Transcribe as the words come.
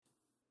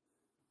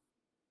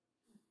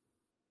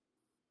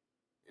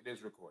It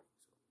is recording.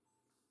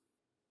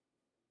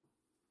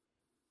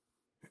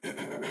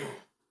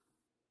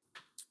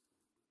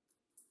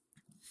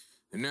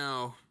 And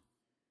now,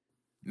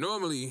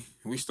 normally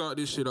we start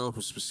this shit off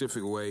a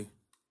specific way,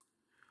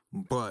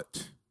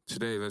 but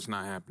today that's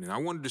not happening. I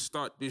wanted to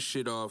start this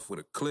shit off with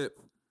a clip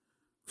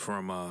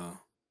from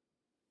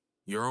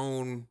your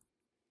own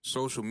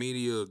social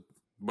media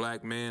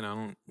black man. I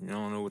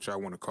don't know what y'all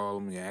want to call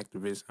him, the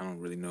activist. I don't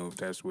really know if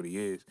that's what he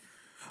is.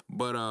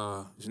 But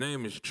his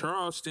name is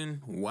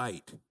Charleston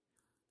White.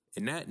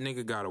 And that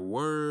nigga got a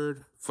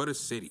word for the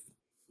city.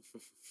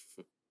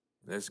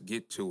 Let's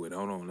get to it.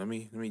 Hold on. Let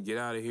me get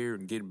out of here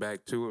and get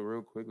back to it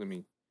real quick. Let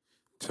me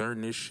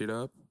turn this shit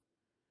up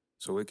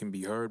so it can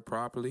be heard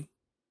properly.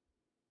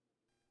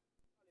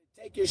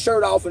 Take your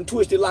shirt off and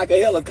twist it like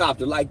a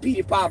helicopter, like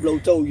Petey Pablo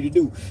told you to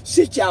do.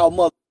 Sit y'all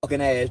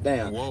motherfucking ass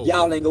down. Whoa.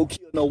 Y'all ain't gonna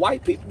kill no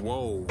white people.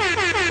 Whoa.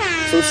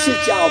 So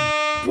sit y'all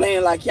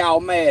playing like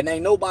y'all mad.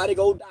 Ain't nobody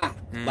gonna die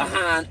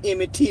behind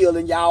Emmett Till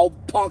and y'all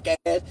punk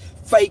ass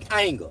fake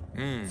anger.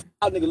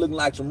 Y'all nigga looking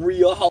like some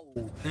real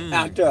hoes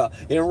out there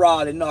in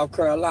Raleigh, North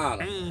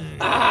Carolina.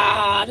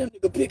 Them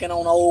nigga picking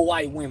on old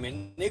white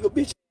women. Nigga,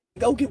 bitch,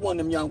 go get one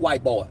of them young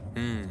white boys.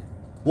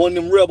 One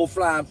of them rebel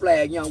flying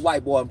flag young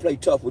white boy and play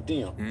tough with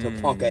them.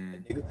 Some punk ass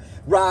nigga.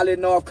 Raleigh,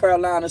 North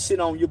Carolina, sit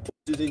on your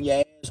pussies in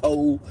your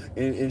asshole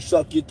and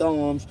suck your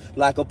thumbs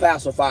like a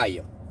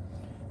pacifier.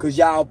 Cause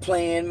y'all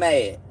playing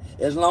mad.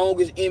 As long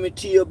as Emmett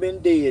Till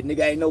been dead, nigga,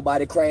 ain't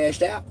nobody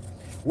crashed out.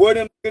 Where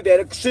them niggas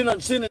that send a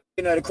nigga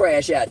in there to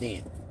crash out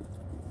then?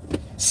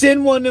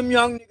 Send one of them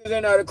young niggas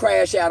in there to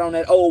crash out on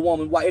that old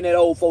woman in that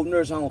old folk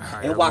nursing home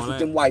and watch what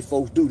them white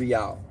folks do to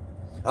y'all.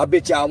 I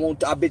bet y'all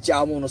want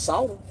to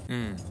assault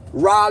them.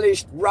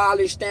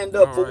 Raleigh, stand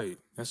up for. All right,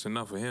 that's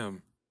enough of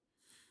him.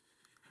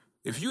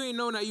 If you ain't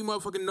know that, you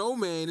motherfucking know,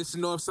 man. It's the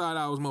Northside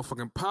Hours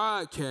motherfucking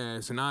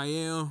podcast, and I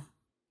am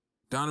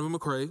Donovan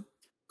McCray.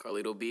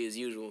 Carlito B as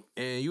usual.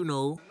 And you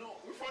know.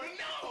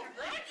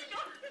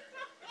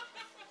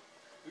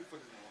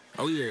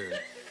 Oh yeah.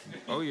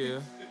 Oh yeah.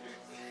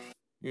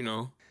 You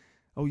know.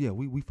 Oh yeah,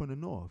 we from the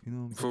north, you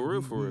know what I'm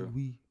saying? For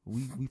real.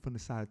 We from the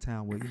side of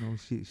town where, you know,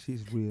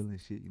 shit's real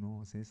and shit, you know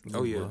what I'm saying?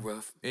 Oh yeah.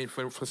 Rough. And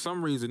for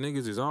some reason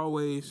niggas is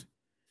always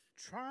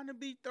trying to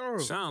be thorough.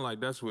 Sound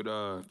like that's what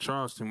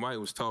Charleston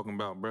White was talking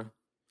about, bro.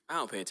 I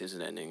don't pay attention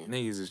to that nigga.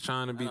 Niggas is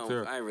trying to be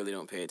thorough. I really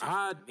don't pay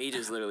attention. He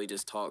just literally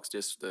just talks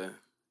just to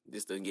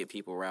get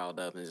people riled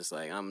up and just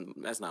like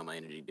that's not my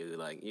energy, dude.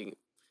 Like I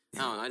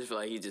don't know, I just feel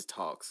like he just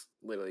talks.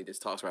 Literally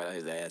just talks right out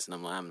his ass, and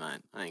I'm like,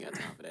 I ain't got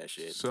time for that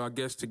shit. So I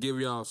guess to give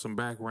y'all some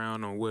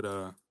background on what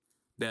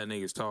that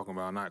nigga's talking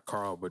about, not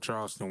Carl, but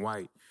Charleston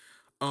White.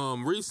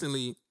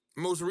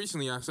 Most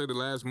recently, I say the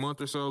last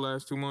month or so,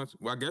 last 2 months.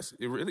 Well, I guess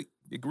it really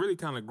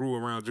kind of grew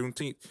around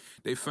Juneteenth.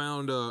 They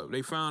found out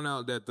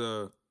that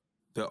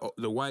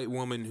the white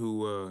woman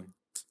who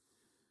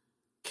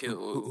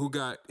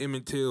got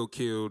Emmett Till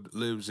killed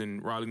lives in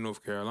Raleigh,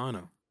 North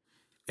Carolina.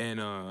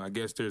 And I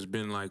guess there's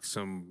been like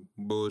some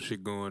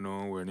bullshit going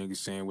on where niggas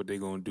saying what they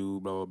gonna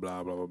do, blah,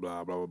 blah, blah, blah,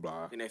 blah, blah, blah,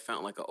 blah. And they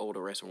found like an old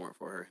arrest warrant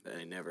for her that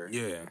they never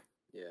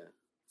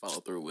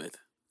followed through with.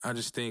 I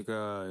just think it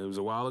was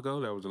a while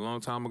ago. That was a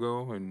long time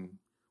ago. And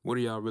what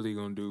are y'all really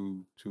gonna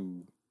do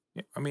to?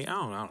 I mean,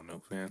 I don't know,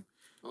 fam.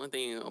 The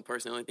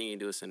only thing you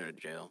do is send her to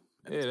jail.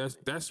 Yeah,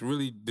 that's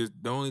really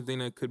the only thing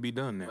that could be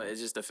done now. But it's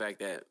just the fact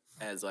that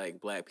as like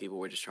black people,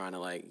 we're just trying to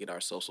like get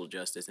our social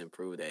justice and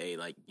prove that hey,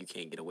 like you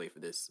can't get away for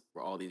this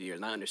for all these years.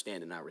 And I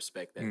understand and I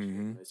respect that.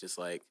 Mm-hmm. It's just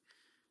like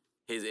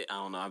I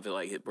don't know. I feel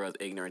like his brother's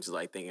ignorance is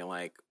like thinking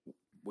like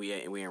we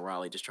in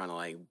Raleigh just trying to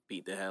like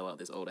beat the hell out of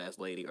this old ass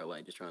lady or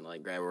like just trying to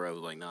like grab her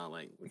up. Like nah,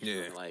 like we're just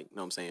trying to, like, you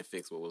know what I'm saying,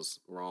 fix what was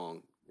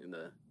wrong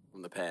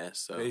from the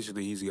past. So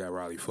basically, he's got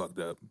Raleigh fucked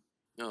up.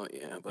 Oh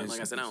yeah, but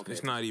like I said, I don't pay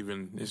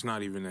attention. It's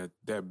not even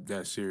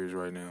that serious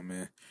right now,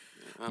 man.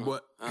 I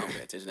don't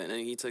pay attention to that.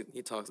 And he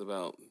talks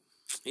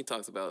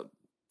about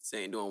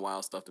doing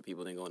wild stuff to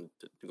people, then going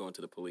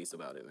to the police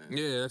about it, man.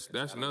 Yeah,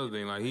 that's another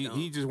thing. Like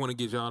he just want to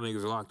get y'all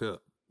niggas locked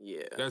up.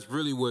 Yeah, that's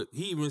really what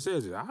he even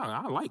says.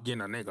 I like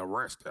getting a nigga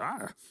arrested.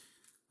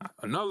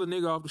 Another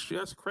nigga off the street.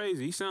 That's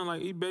crazy. He sound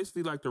like he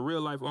basically like the real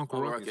life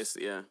Uncle Ruckus.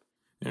 Yeah, you know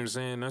what I'm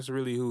saying? That's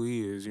really who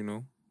he is, you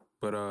know.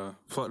 But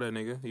fuck that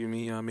nigga. You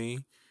know what I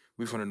mean?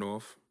 We from the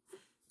north,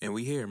 and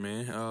we here,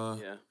 man.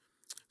 Yeah.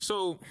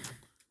 So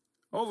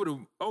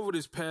over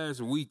this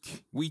past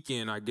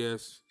weekend, I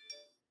guess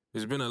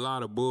there's been a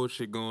lot of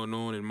bullshit going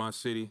on in my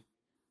city.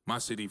 My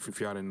city,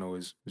 if y'all didn't know,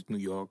 is New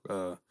York.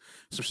 Some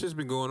shit's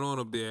been going on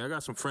up there. I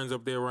got some friends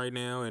up there right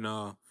now,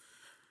 and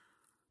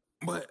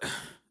but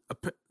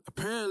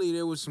apparently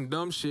there was some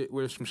dumb shit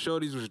where some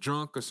shorties was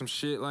drunk or some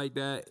shit like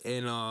that,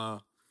 and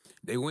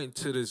they went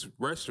to this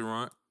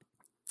restaurant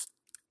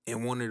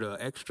and wanted an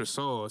extra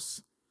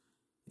sauce.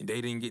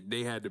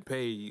 They had to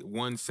pay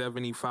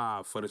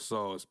 $1.75 for the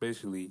sauce,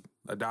 basically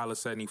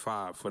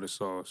 $1.75 for the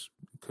sauce,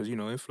 because you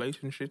know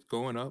inflation shit's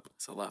going up.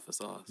 It's a lot for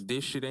sauce.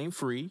 This shit ain't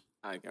free.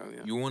 I go.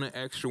 Yeah. You want an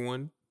extra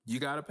one? you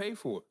gotta pay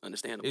for it.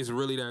 Understandable. It's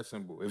really that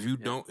simple. If you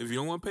don't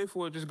want to pay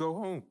for it, just go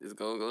home. Just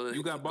go.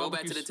 You got go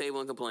back to the table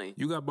and complain.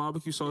 You got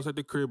barbecue sauce at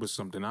the crib or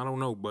something. I don't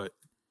know, but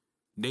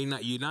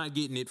you're not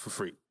getting it for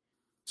free.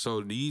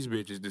 So these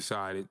bitches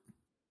decided,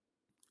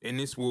 and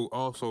this will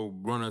also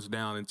run us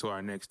down into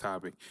our next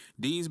topic.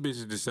 These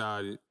bitches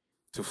decided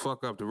to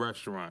fuck up the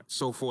restaurant.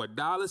 So for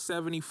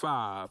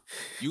 $1.75,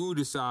 you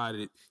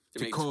decided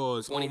to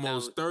cause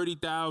almost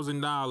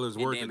 $30,000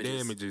 worth of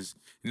damages.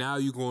 Now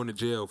you going to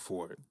jail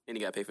for it. And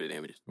you got to pay for the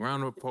damages.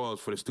 Round of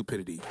applause for the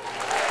stupidity.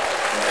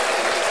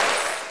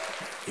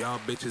 Y'all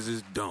bitches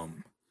is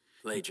dumb.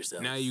 Played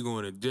yourself. Now you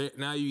going to jail.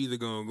 Now you either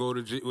going to go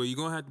to jail. Well, you're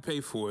going to have to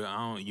pay for it.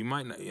 You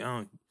might not.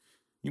 I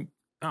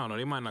don't know.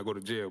 They might not go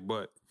to jail,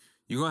 but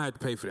you're going to have to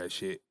pay for that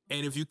shit.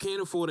 And if you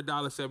can't afford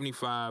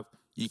 $1.75,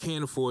 you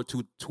can't afford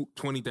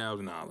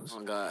 $20,000.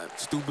 Oh, God.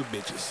 Stupid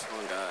bitches.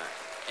 Oh, God.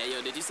 Hey,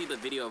 yo, did you see the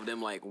video of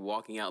them, like,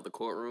 walking out the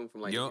courtroom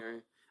from, like, the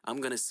hearing? I'm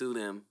going to sue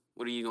them.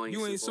 What are you going to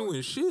sue You ain't for?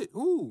 suing shit.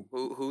 Who?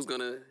 Who's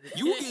going to...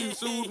 You getting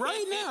sued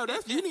right now.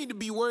 You need to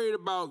be worried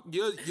about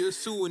you're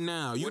suing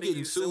now. You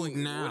getting sued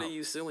now. What are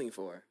you suing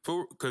for?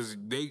 Because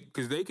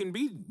they can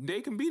be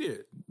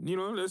there. You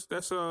know,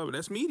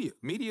 that's media.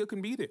 Media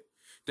can be there.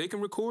 They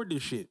can record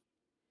this shit.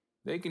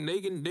 They can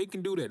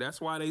do that.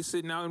 That's why they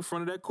sitting out in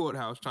front of that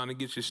courthouse trying to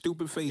get your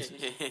stupid faces.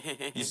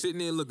 You're sitting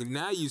there looking.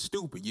 Now you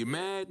stupid. You're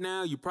mad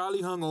now. You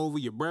probably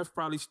hungover. Your breath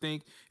probably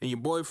stink, and your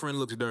boyfriend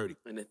looks dirty.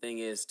 And the thing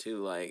is,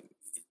 too, like,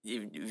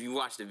 if you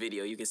watch the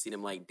video, you can see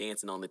them, like,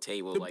 dancing on the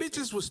table. The like,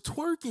 bitches was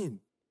twerking.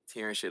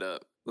 Tearing shit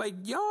up. Like,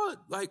 y'all,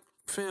 like,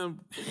 fam.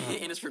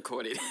 And it's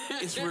recorded.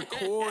 It's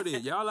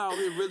recorded. Y'all out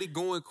here really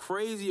going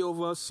crazy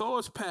over a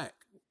sauce pack.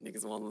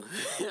 Niggas want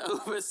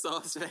over a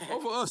sauce pack.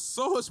 Over a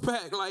sauce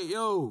pack. Like,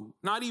 yo,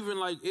 not even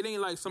like, it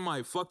ain't like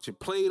somebody fucked your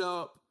plate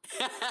up.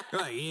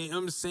 Like, you know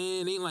what I'm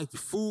saying? It ain't like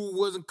your food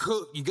wasn't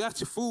cooked. You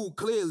got your food,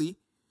 clearly.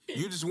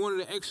 You just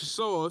wanted the extra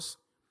sauce.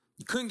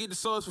 You couldn't get the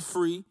sauce for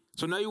free.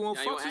 So now you want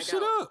to fuck some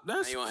shit up.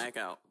 Now you want to act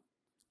out.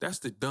 That's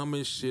the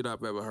dumbest shit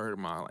I've ever heard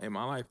in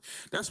my life.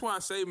 That's why I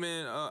say,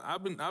 man,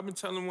 I've been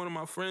telling one of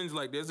my friends,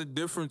 like, there's a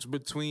difference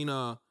between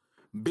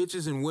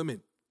bitches and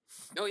women.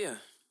 Oh, yeah.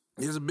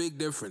 There's a big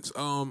difference.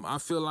 I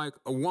feel like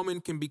a woman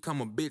can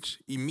become a bitch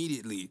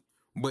immediately,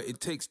 but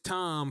it takes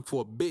time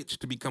for a bitch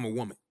to become a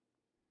woman.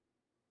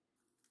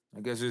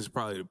 I guess this is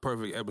probably the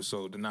perfect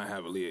episode to not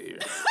have Aaliyah here.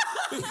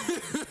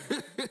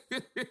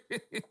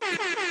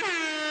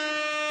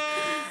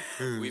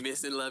 We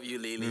miss and love you,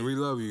 Lily. We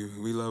love you.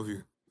 We love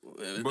you. But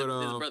this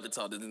brother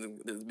talk.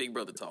 This big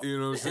brother talk. You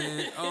know what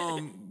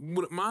I'm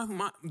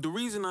saying? The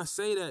reason I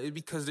say that is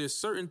because there's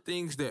certain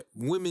things that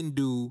women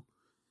do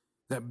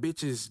that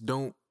bitches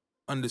don't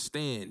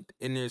understand,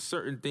 and there's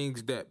certain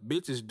things that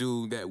bitches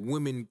do that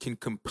women can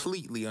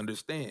completely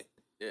understand.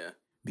 Yeah.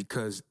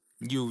 Because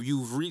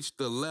you've reached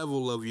the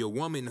level of your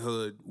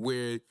womanhood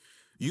where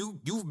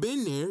you've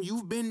been there,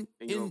 you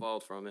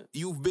evolved from it.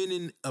 You've been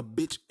in a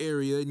bitch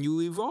area and you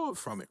evolved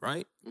from it,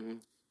 right? Mm-hmm.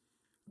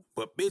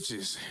 But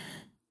bitches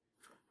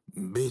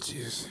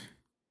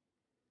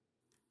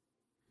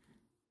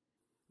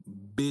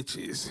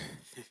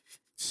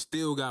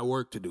still got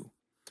work to do.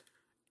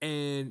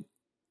 And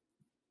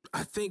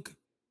I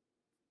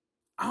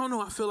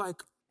feel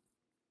like,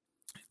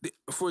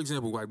 for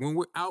example, like when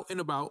we're out and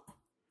about,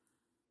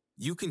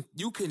 you can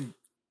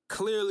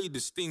clearly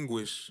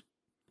distinguish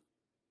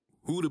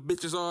who the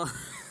bitches are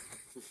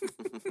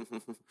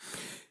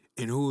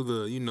and who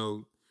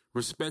the,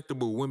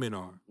 respectable women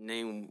are.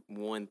 Name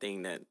one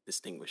thing that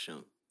distinguishes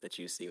them that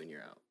you see when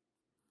you're out.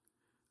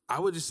 I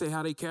would just say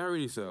how they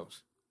carry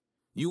themselves.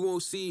 You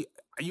won't see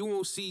a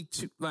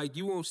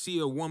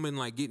woman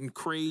like getting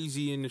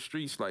crazy in the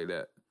streets like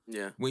that.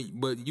 Yeah.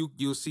 But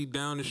you'll see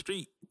down the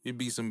street it'd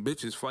be some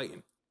bitches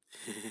fighting.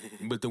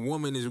 But the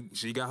woman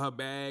she got her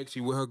bag, she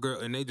with her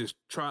girl, and they just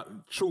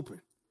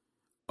trooping.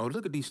 Oh,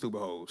 look at these stupid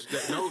hoes.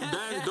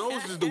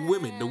 Those is the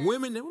women. The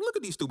women, look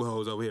at these stupid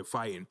hoes over here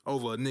fighting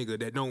over a nigga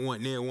that don't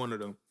want near one of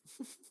them.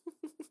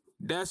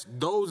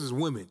 Those is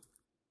women.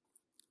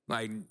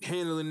 Like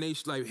handling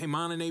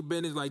minding their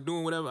business, like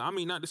doing whatever. I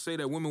mean, not to say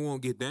that women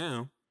won't get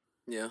down.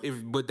 Yeah.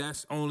 But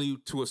that's only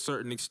to a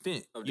certain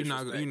extent. You're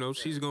not,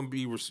 she's gonna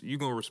be. You're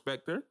gonna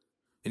respect her,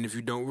 and if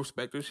you don't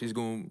respect her, she's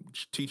gonna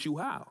teach you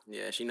how.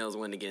 Yeah, she knows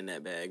when to get in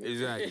that bag.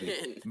 Exactly.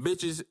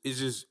 Bitches is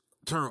just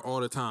turn all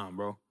the time,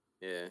 bro.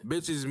 Yeah.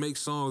 Bitches make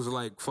songs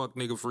like "fuck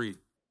nigga free."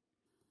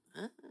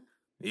 Huh?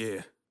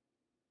 Yeah.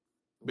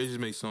 Bitches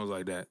make songs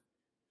like that.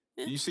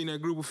 Yeah. You seen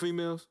that group of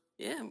females?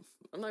 Yeah,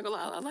 I'm not gonna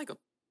lie, I like them.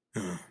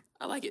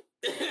 I like it.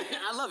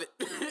 I love it.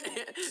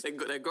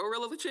 that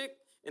gorilla chick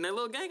and that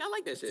little gang, I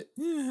like that shit.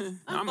 Yeah,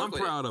 I'm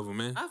proud of them,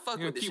 man. I fuck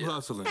with this keep shit.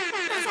 hustling.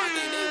 That's why I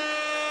think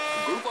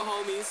they group of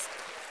homies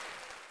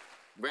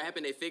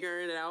rapping, they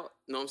figuring it out.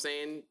 You know what I'm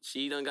saying?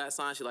 She done got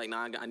signed. She like,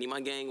 nah, I need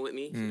my gang with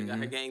me. She got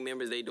her gang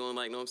members. They doing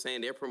like, you know what I'm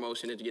saying? Their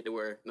promotion to get to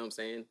where, you know what I'm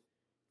saying?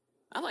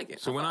 I like it.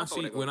 So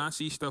when I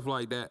see stuff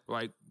like that,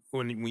 like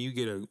when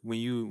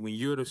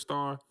you're the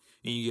star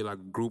and you get like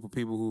a group of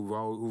people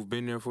who've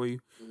been there for you,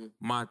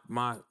 my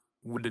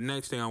with the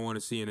next thing I want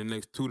to see in the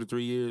next 2 to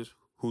 3 years,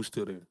 who's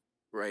still there?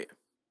 Right.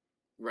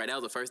 That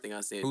was the first thing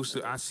I said. Who's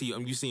still, I see.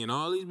 You seeing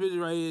all these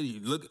bitches right here. You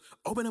look,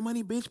 open the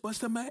money, bitch.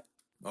 Bust the mat.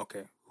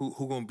 Okay,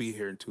 who gonna be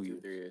here in 2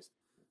 years? 3 years.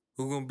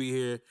 Who gonna be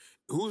here?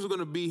 Who's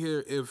gonna be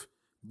here if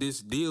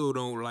this deal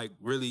don't like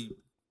really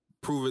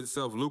prove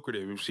itself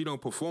lucrative? If she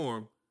don't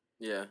perform,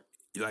 yeah,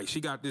 like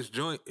she got this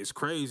joint, it's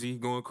crazy,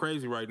 going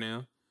crazy right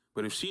now.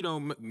 But if she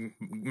don't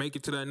make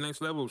it to that next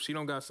level, if she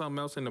don't got something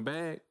else in the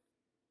bag,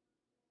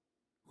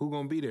 who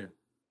gonna be there?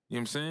 You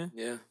know what I'm saying?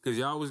 Yeah. Because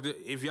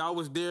if y'all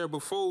was there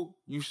before,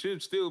 you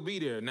should still be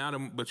there now.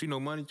 But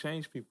money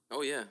changed people.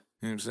 Oh yeah. You know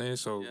what I'm saying?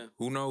 So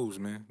who knows,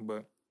 man?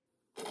 But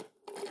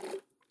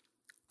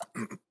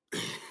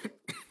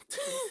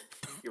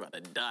you're about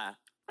to die.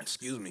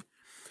 Excuse me.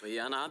 But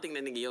yeah, no, I think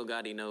that nigga Yo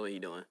Gotti know what he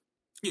doing.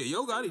 Yeah,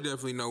 Yo Gotti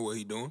definitely know what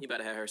he doing. He about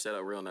to have her set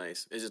up real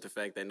nice. It's just the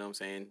fact that, you know what I'm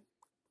saying,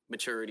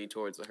 maturity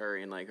towards her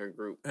and like her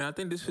group. And I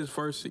think this is his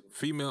first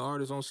female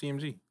artist on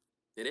CMG.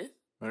 It is?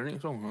 I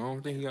think so. I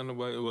don't think he got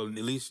nobody. Well, at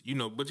least,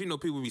 but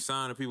people be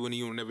signing people and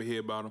you don't never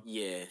hear about them.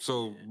 Yeah.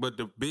 So, but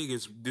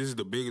this is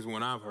the biggest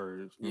one I've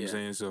heard. You know what I'm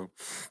saying? So,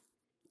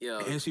 yeah.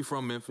 And she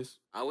from Memphis.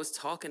 I was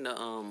talking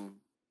to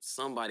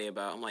somebody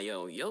about, I'm like,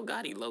 Yo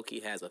Gotti low-key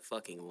has a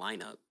fucking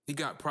lineup. He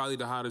got probably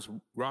the hottest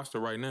roster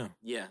right now.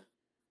 Yeah.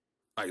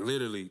 Like,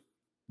 literally.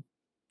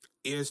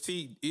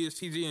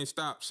 ESTG ain't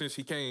stopped since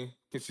she came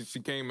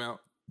out.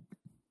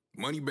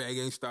 Moneybag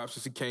ain't stopped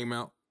since he came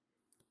out.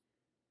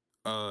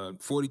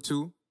 42. You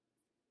know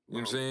what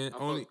I'm saying?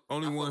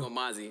 Only one. Fuck with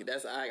Mozzie.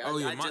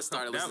 I just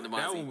started listening to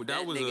Mozzie.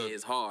 That nigga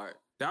is hard.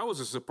 That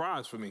was a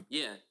surprise for me.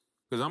 Yeah.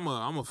 Because I'm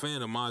a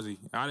fan of Mozzie.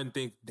 I didn't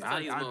think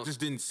I just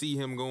didn't see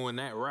him going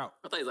that route.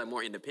 I thought he was like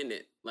more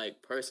independent,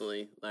 like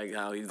personally, like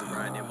how he's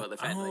riding it. But the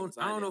fact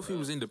I don't know if he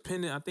was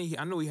independent.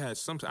 I know he had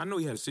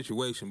a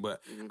situation,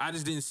 but I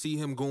just didn't see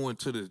him going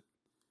to the.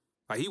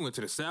 Like he went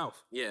to the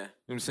South. Yeah. You know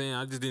what I'm saying?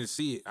 I just didn't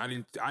see it. I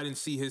didn't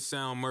see his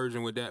sound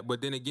merging with that. But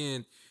then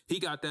again, he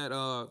got that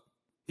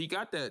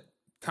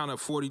kind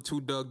of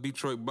 42 Doug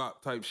Detroit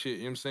bop type shit. You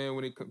know what I'm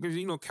saying?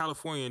 Because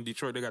California and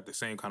Detroit, they got the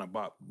same kind of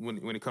bop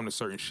when it comes to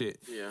certain shit.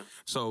 Yeah.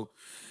 So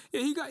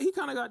yeah, he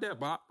kind of got that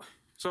bop.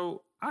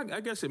 So I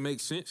guess it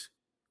makes sense.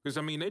 Because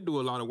they do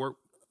a lot of work.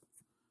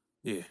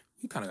 Yeah,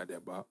 he kind of got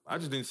that bop. I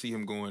just didn't see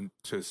him going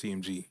to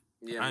CMG.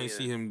 Yeah. I didn't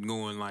see him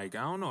going like,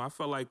 I don't know. I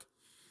felt like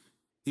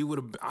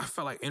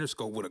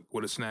Interscope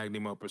would have snagged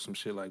him up or some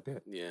shit like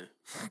that. Yeah.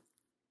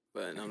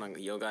 But I'm not.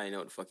 Yo Gotti know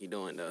what the fuck he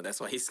doing though. That's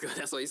why he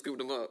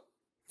scooped him up.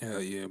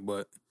 Hell yeah,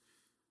 but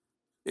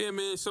yeah,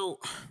 man. So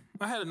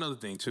I had another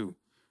thing too.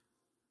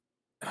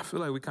 I feel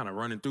like we kind of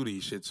running through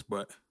these shits,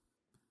 but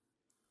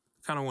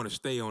kind of want to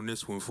stay on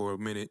this one for a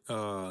minute.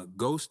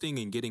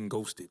 Ghosting and getting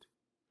ghosted.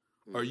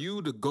 Are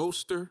you the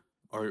ghoster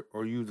or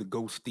are you the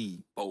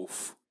ghostee?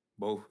 Both.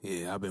 Both?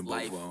 Yeah, I've been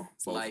both on.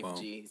 Life,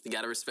 G. You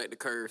gotta respect the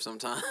curve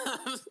sometimes.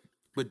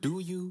 But do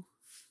you?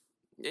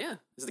 Yeah,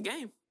 it's the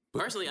game.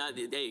 Personally,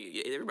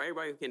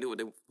 everybody can do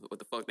what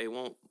the fuck they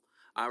want.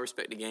 I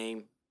respect the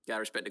game.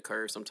 Gotta respect the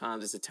curve.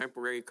 Sometimes it's a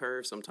temporary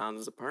curve. Sometimes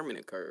it's a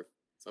permanent curve.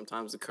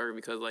 Sometimes the curve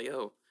because like,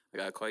 yo, I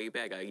gotta call you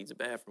back. I gotta use the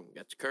bathroom.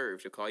 Got your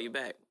curve. She'll call you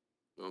back.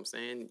 You know what I'm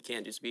saying? You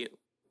can't just be. You know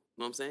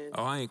what I'm saying?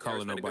 Oh, I ain't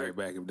calling nobody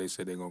back if they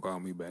said they're gonna call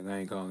me back. I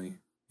ain't calling.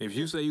 If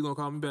you say you gonna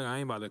call me back, I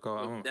ain't about to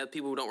call. That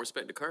people who don't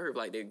respect the curve,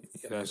 like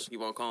you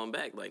won't call them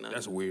back. Like, no,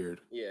 that's weird.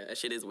 Yeah, that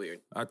shit is weird.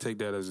 I take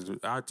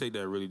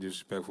that really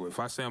disrespectful. If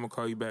I say I'm gonna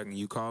call you back and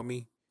you call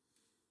me,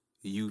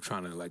 you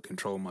trying to like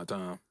control my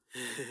time.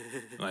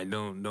 Like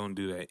don't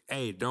do that.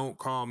 Hey, don't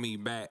call me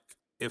back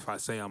if I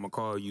say I'm gonna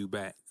call you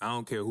back. I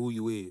don't care who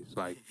you is,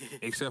 like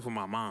except for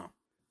my mom.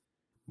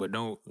 But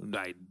don't do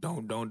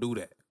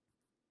that.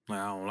 Like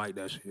I don't like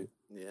that shit.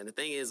 Yeah, and the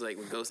thing is like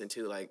with ghosting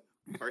too, like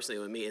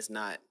personally with me, it's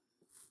not.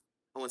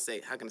 I want to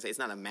say, how can I say, it's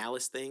not a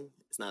malice thing.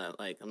 It's not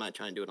I'm not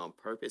trying to do it on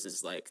purpose.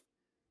 It's like,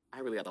 I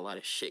really got a lot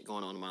of shit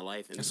going on in my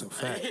life. And, that's a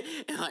fact.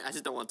 And like, I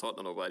just don't want to talk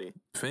to nobody.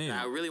 Fam.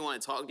 I really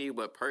want to talk to you,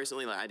 but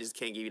personally, like, I just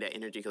can't give you that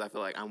energy because I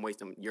feel like I'm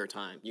wasting your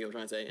time. You know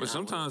what I'm trying to say? But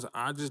sometimes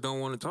I just don't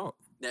want to talk.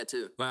 That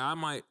too.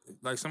 Like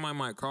somebody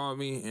might call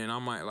me and I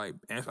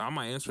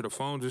might answer the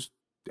phone just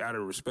out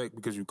of respect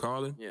because you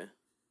calling. Yeah.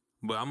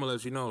 But I'm gonna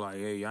let you know, like,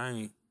 hey,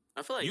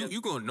 I feel like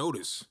you gonna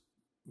notice.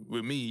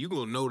 With me, you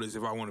gonna notice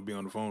if I want to be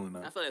on the phone or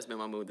not. I feel like that's been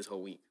my mood this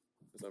whole week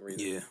for some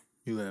reason. Yeah,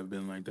 you have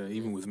been like that,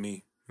 even with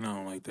me. I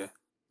don't like that.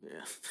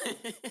 Yeah.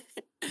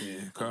 Yeah,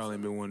 Carl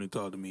ain't been wanting to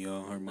talk to me,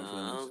 y'all. Hurt my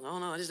feelings. I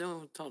don't know. I just don't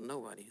want to talk to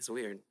nobody. It's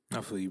weird.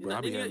 I feel you, bro.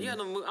 I think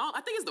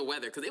it's the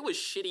weather because it was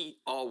shitty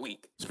all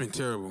week. It's been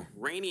terrible.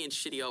 Rainy and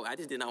shitty all. I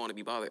just did not want to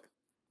be bothered.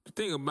 The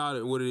thing about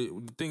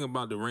the thing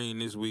about the rain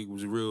this week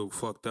was real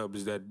fucked up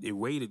is that it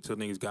waited till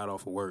niggas got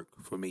off of work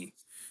for me.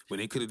 When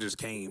they could have just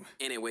came.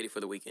 And it waited for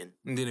the weekend.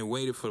 And then it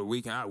waited for the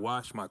weekend. I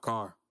washed my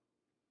car.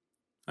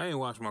 I ain't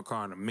washed my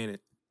car in a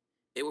minute.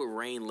 It would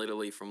rain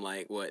literally from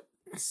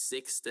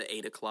 6 to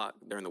 8 o'clock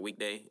during the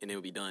weekday, and it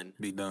would be done.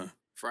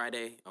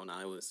 Friday, oh no,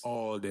 it was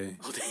all day.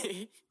 All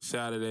day.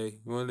 Saturday,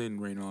 well, it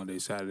didn't rain all day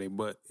Saturday,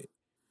 but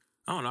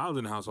I don't know. I was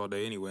in the house all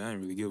day anyway. I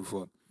didn't really give a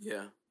fuck.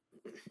 Yeah.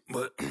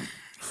 But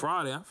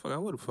Friday, I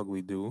forgot what the fuck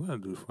we do. What did I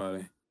do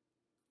Friday?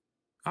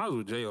 I was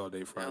with Jay all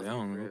day Friday. I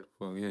don't know what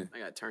the fuck. Yeah, I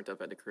got turned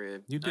up at the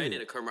crib. You did? I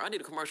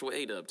did a commercial with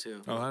A-Dub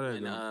too. Oh, how did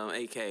it and go?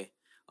 AK.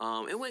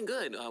 It went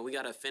good. We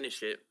gotta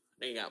finish it.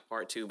 They got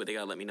part 2, but they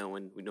gotta let me know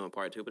when we're doing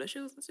part 2. But that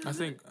shit was I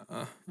think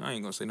I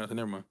ain't gonna say nothing.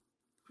 Never mind.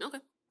 okay.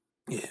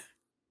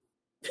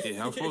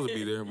 Yeah, I was supposed to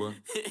be there, but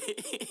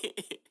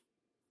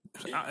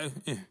yeah.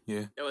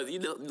 It was, you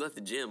left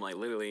the gym like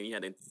literally, and you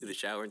had to do the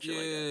shower and shit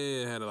like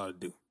that. Yeah, I had a lot to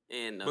do.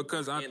 And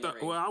Because I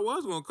thought, well, I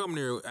was gonna come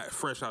there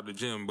fresh out the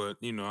gym, but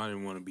I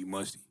didn't want to be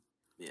musty.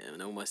 Yeah,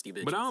 no musty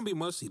bitches. But I don't be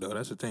musty though.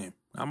 That's the thing.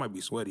 I might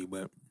be sweaty,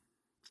 but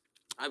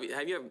have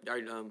you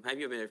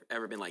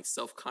ever been like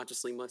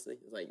self-consciously musty?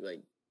 It's like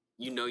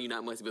you're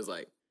not musty, but it's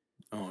like,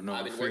 oh no,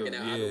 I've been working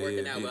out.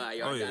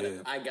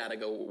 But I gotta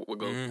go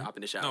hop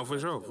in the shower. No, for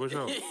sure.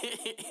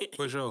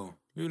 For sure.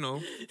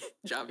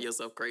 Driving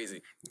yourself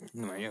crazy.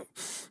 I'm like, yo,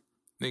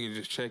 nigga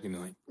just checking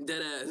like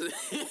Dead ass.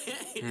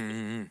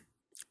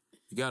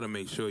 You gotta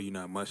make sure you're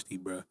not musty,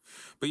 bro.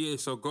 But yeah,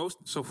 so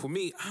for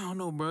me, I don't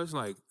know, bro. It's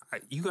like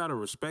you gotta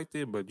respect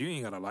it, but you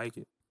ain't gotta like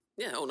it.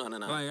 Yeah. Oh no.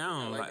 Like I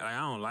don't like it. I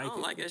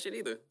don't like that shit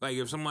either. Like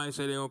if somebody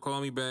say they don't call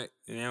me back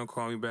and they don't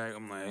call me back,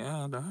 I'm like,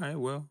 all right,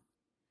 well,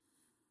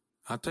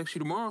 I'll text you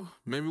tomorrow.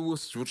 Maybe we'll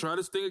try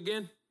this thing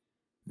again.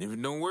 And if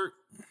it don't work,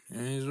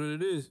 it is what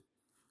it is.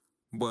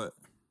 But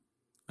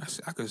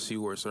I could see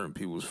where certain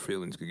people's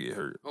feelings could get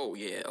hurt. Oh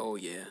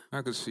yeah.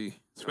 I could see,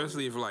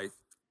 especially if like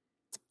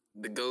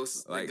the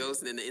ghost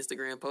in the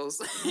Instagram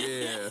post.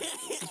 Yeah,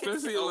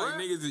 especially like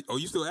niggas. Oh,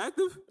 you still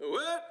active?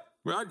 What?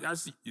 Bro, I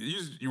see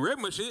you read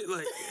my shit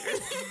like.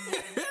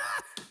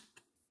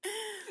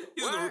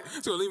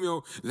 So leave me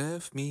on.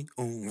 Left me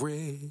on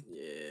red.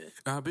 Yeah.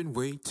 I've been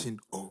waiting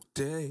all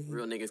day.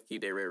 Real niggas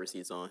keep their red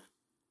receipts on.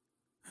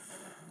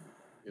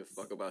 Give a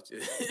fuck about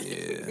you.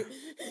 Yeah.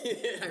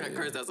 I got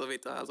cursed out so many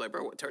times. Like,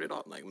 bro, turn it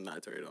off. I'm like, I'm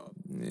not turning it off.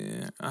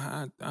 Yeah.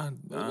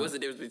 What's the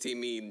difference between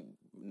me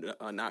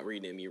not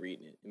reading it and me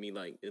reading it? Me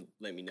like,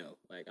 let me know.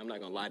 Like, I'm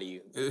not gonna lie to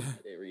you. I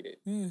didn't read it.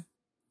 Yeah.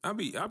 I'll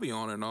be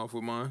on and off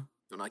with mine.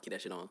 Don't not keep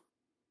that shit on.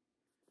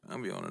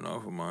 I'll be on and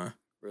off with mine.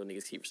 Real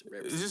niggas keep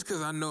red It's receipts. just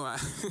because I know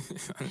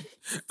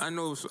I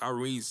know if I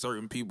read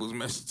certain people's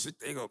messages,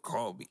 they gonna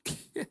call me.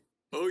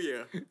 Oh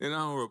yeah. And I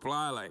don't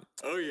reply like,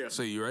 Oh yeah.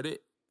 so you read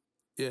it?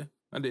 Yeah,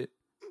 I did.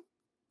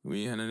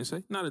 We ain't had nothing to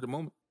say. Not at the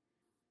moment.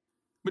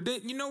 But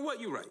then, you know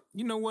what? You're right.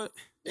 You know what?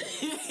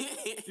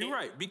 You're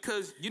right.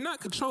 Because you're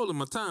not controlling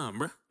my time,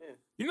 bro. Yeah.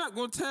 You're not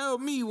going to tell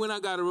me when I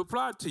got to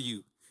reply to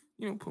you.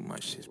 You don't put my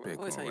shit back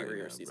Always on how you right read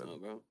your now, receipts brother. on,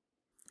 bro.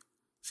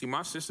 See,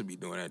 my sister be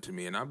doing that to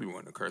me, and I be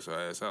wanting to curse her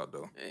ass out,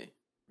 though. Hey,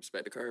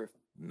 respect the curve.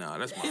 Nah,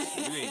 that's my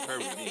sister. You ain't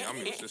curving me. I'm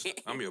your sister.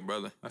 I'm your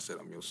brother. I said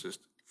I'm your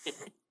sister.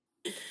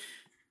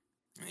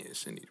 Yeah,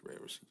 send these red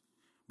receipts.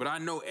 But I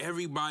know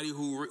everybody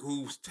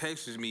who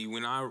texts me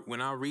when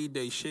I read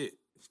they shit,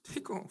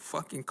 they gonna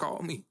fucking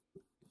call me.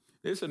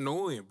 It's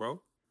annoying,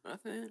 bro.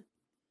 Nothing.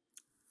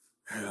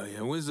 Hell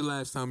yeah. When's the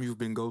last time you've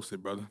been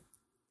ghosted, brother?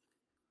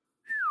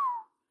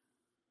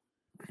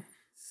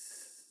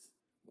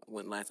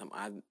 When last time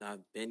I've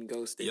been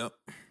ghosted? Yep.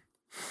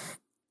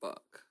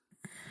 Fuck.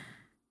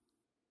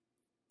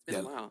 It's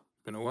been a while.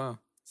 Been a while.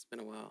 It's been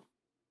a while.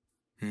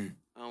 Hmm.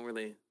 I don't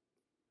really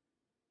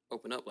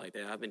open up like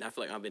that. I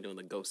feel like I've been doing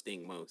the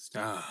ghosting most.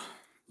 I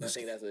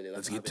think that's what it is.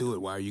 Let's get to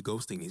it. Why are you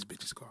ghosting these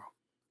bitches, Carl?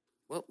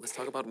 Well, let's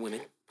talk about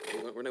women.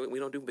 We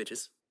don't do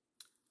bitches.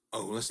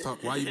 Oh, let's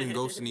talk. Why you been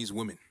ghosting these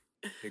women?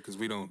 Because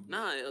we don't.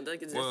 Nah,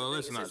 Well,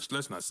 let's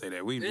not say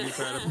that. We've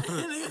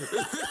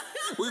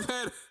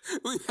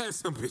had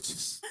some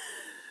bitches.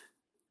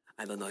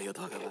 I don't know what you're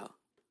talking about.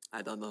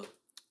 I don't know.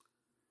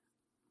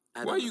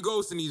 Why you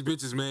ghosting these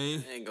bitches,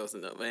 man? I ain't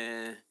ghosting them,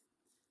 man.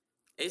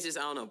 It's just,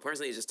 I don't know.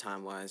 Personally, it's just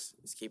time-wise.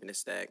 It's keeping it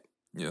stacked.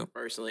 Yeah.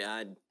 Personally,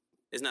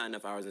 it's not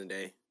enough hours in a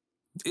day.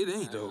 It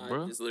ain't though,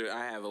 bro.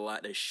 I have a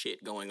lot of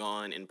shit going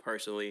on, and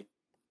personally,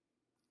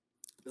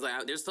 it's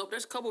like there's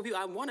a couple of people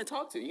I want to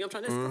talk to. You know what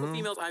I'm trying? There's a couple of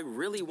females I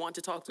really want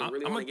to talk to,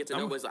 really want to get to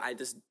know, but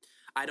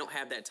I don't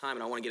have that time,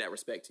 and I want to get that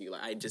respect to you.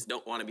 Like, I just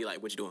don't want to be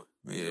like, what you doing?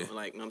 Yeah. You know,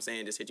 like, you know what I'm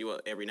saying? Just hit you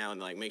up every now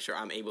and then, like, make sure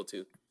I'm able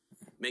to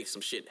make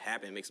some shit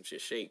happen, make some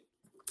shit shake.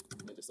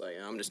 But just like,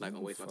 I'm just not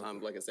gonna waste my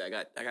time. Like I said,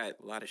 I got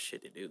a lot of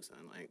shit to do, son.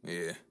 Like,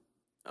 yeah,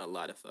 a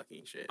lot of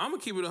fucking shit. I'm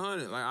gonna keep it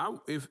 100. Like,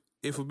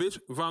 if a bitch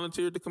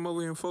volunteered to come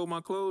over here and fold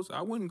my clothes,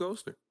 I wouldn't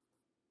ghost her.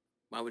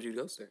 Why would you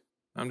ghost her?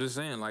 I'm just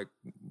saying, like,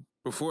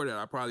 before that,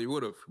 I probably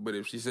would have. But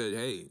if she said,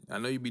 hey, I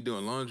know you be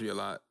doing laundry a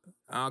lot,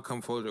 I'll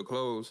come fold your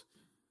clothes.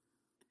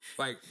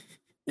 Like,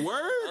 word?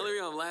 The only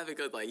reason I'm laughing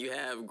because, like, you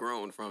have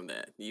grown from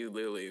that. You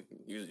literally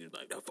usually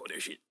like, don't fold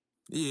that shit.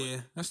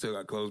 Yeah, I still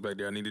got clothes back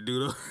there I need to do,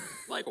 though.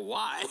 Like,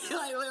 why?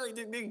 Like,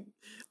 literally,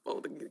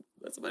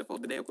 let somebody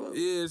fold the damn clothes.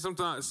 Yeah,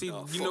 sometimes, see,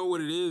 you know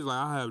what it is? Like,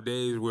 I have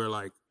days where,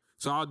 like,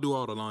 so I'll do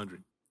all the laundry,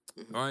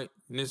 all right?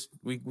 And this,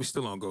 we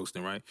still on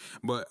ghosting, right?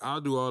 But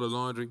I'll do all the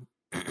laundry,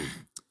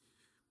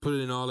 put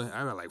it in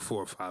I got like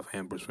 4 or 5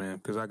 hampers, man,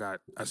 because I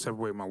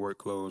separate my work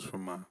clothes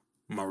from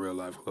my real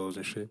life clothes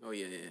and shit. Oh,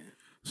 yeah.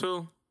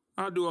 So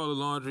I'll do all the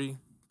laundry,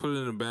 put it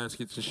in the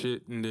baskets and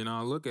shit, and then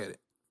I'll look at it.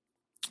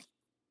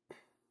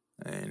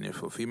 And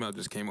if a female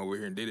just came over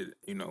here and did it,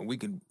 you know, we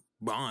could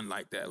bond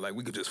like that. Like,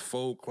 we could just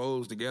fold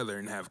clothes together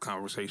and have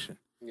conversation.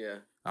 Yeah.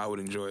 I would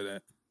enjoy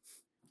that.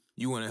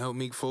 You want to help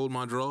me fold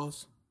my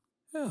drawers?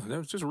 Yeah, that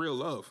was just real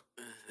love.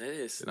 That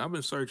is. And I've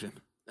been searching.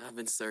 How's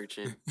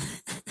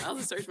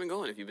the search been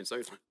going if you've been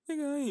searching?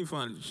 Nigga, I ain't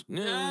finding shit.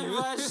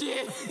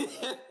 Shit.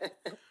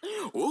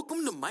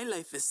 Welcome to my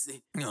life.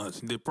 No,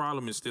 the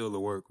problem is still the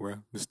work,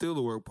 bro. It's still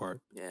the work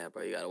part. Yeah,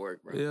 bro, you gotta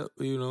work, bro. Yep,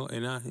 you know,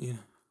 and I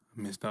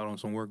missed out on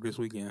some work this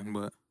weekend,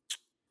 but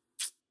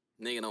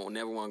nigga don't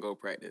never want to go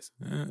practice.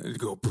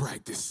 Go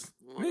practice.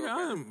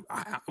 Nigga,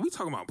 we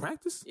talking about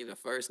practice? You the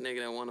first nigga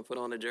that want to put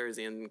on a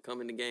jersey and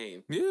come in the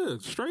game. Yeah,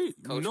 straight.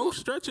 Coach no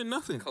stretching,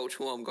 nothing. Coach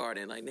Warm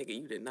Garden, like, nigga,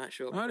 you did not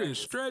show up. I didn't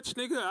stretch,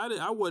 nigga.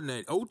 I wasn't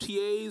at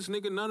OTAs,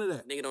 nigga, none of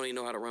that. Nigga don't even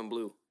know how to run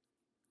blue.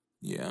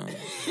 Yeah. I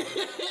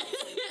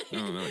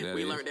don't know what that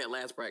we is. learned that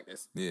last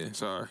practice. Yeah,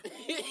 sorry.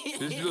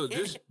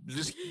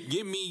 just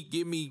give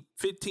me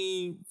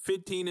 15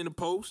 in the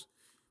post.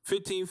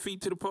 15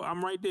 feet to the post,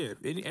 I'm right there.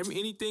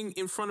 Anything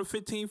in front of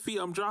 15 feet,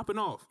 I'm dropping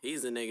off.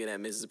 He's the nigga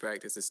that misses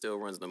practice and still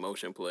runs the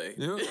motion play.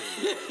 Yeah.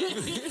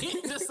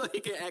 Just so he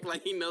can act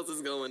like he knows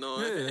what's going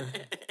on. Yeah.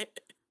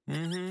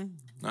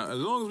 Mm-hmm. As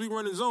long as we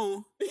run the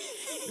zone,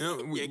 you know,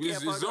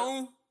 it's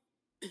zone.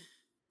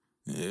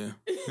 Yeah,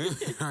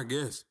 I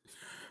guess.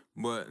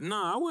 But no,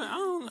 I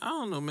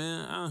don't know,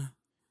 man.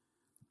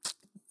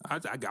 I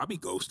be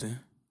ghosting.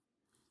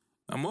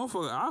 A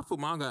motherfucker, I put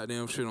my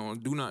goddamn shit on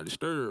Do Not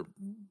Disturb.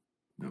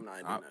 I'm not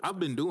doing that. I've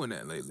been doing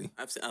that lately.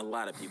 I've seen a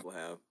lot of people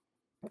have.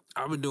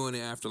 I've been doing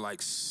it after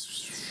like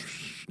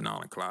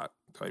 9 o'clock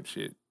type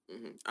shit.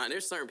 Mm-hmm.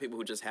 There's certain people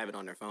who just have it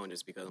on their phone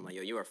just because I'm like,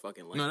 yo, you are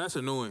fucking lame. No, that's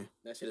annoying.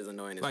 That shit is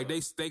annoying. Like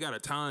they got a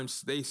time,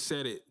 they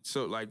set it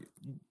so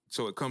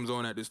it comes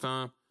on at this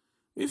time.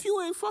 If you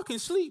ain't fucking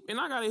sleep and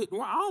I gotta hit, I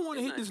don't want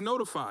to hit this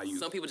notify you.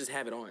 Some people just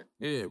have it on.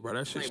 Yeah, bro,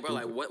 that shit's like, bro,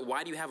 like what?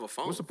 Why do you have a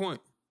phone? What's the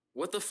point?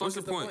 What the fuck is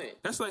the point?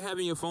 That's like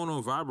having your phone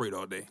on vibrate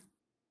all day.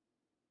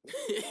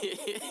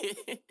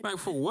 Like,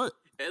 for what?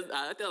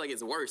 I feel like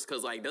it's worse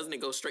because, like, doesn't it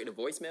go straight to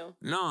voicemail?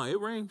 No, it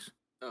rings.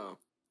 Oh.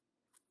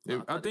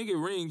 I think it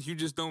rings. You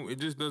just don't. It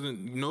just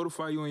doesn't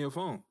notify you on your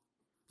phone.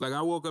 Like,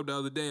 I woke up the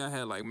other day. I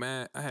had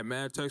mad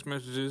text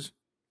messages.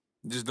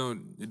 It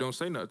don't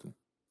say nothing.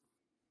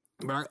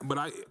 But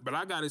I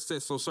got it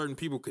set so certain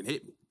people can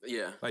hit me.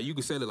 Yeah. Like, you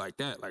can set it like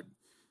that. Like,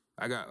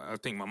 I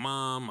think my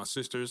mom, my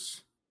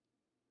sisters,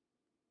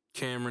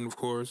 Cameron, of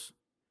course.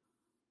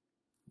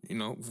 You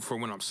know, for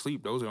when I'm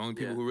asleep, those are the only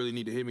people who really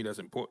need to hit me. That's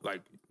important.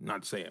 Like,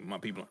 not to say my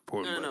people are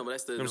important. No, but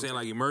that's the. You know what I'm saying?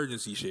 Like,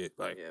 emergency shit.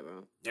 Like, yeah,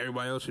 bro.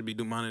 Everybody else should be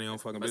minding their own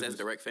fucking business.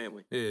 That's direct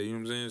family. Yeah, you know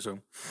what I'm saying? So,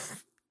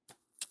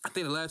 I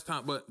think the last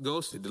time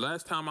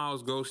I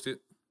was ghosted,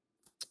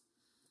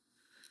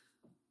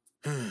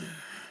 this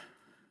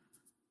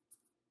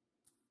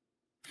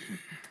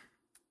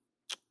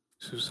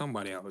was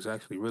somebody I was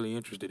actually really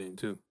interested in,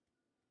 too.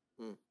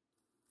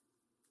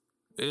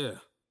 Yeah.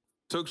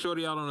 Took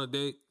shorty out on a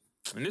date.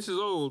 And this is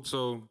old,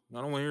 so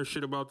I don't want to hear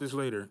shit about this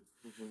later.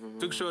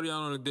 Took shorty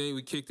out on a date.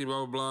 We kicked it,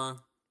 blah, blah, blah.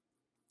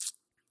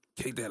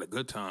 Kicked it, had a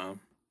good time.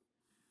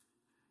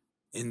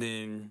 And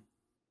then,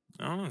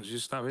 I don't know, she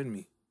just stopped hitting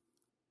me.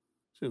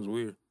 Shit was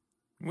weird.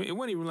 It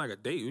wasn't even like a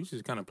date. We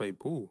just kind of played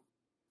pool.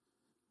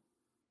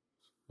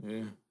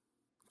 Yeah.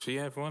 She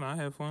had fun. I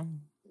had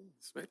fun.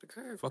 Respect the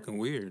curve. Fucking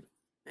weird.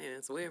 Man,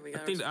 it's weird.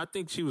 I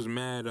think she was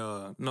mad.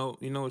 No,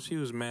 you know, she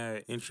was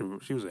mad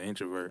introvert. She was an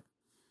introvert.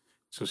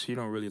 So she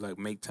don't really like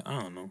make time.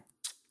 I don't know.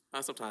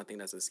 Sometimes I think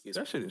that's an excuse.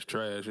 That shit is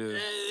trash. Yeah.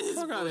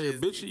 Fuck out of here, here,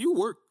 bitch. You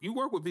work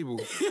with people.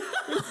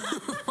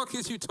 What the fuck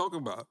is you talking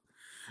about?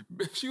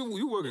 Bitch,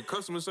 you work in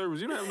customer service.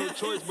 You don't have no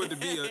choice but to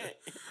be you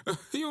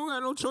don't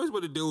got no choice but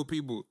to deal with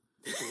people.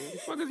 What the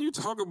fuck is you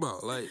talking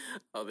about? Like,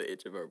 I'm an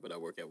introvert, but I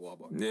work at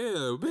Walmart.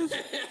 Yeah, bitch.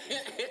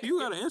 You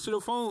gotta answer the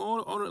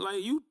phone on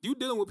like you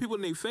dealing with people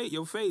in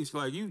your face.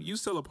 Like you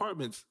sell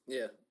apartments.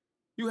 Yeah.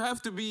 You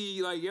have to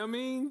be like, you know what I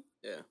mean?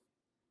 Yeah.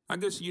 I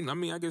guess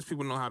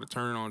people know how to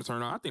turn on and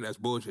turn off. I think that's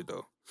bullshit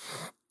though.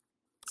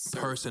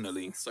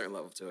 Personally. Certain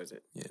level towards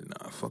it. Yeah,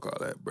 nah, fuck all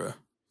that, bruh.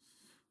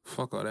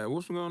 Fuck all that.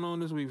 What's been going on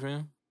this week,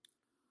 fam?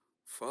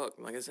 Fuck,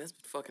 like I said, it's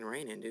been fucking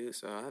raining, dude.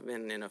 So I've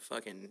been in a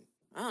fucking,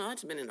 I don't know, I've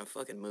just been in a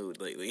fucking mood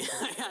lately.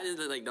 I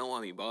just like don't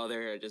want to be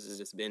bothered. It's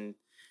just been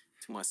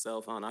to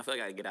myself. I don't know. I feel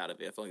like I gotta get out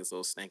of it. I feel like it's a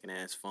little stinking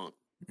ass funk.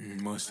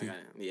 Musty.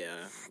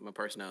 My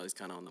personality is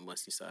kind of on the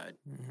musty side.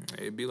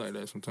 It be like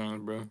that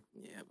sometimes, bro.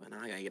 Yeah, but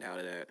now I gotta get out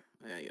of that.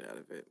 I gotta get out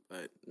of it.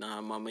 But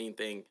nah, my main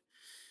thing,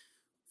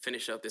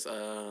 finish up this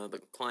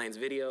the client's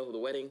video, the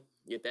wedding,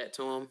 get that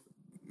to him.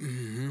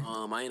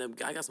 Mm-hmm.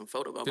 I got some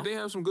photos. Did they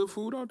have some good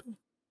food out there?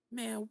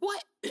 Man,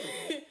 what?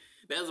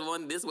 That's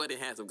one. This wedding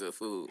had some good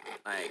food.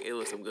 Like it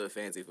was some good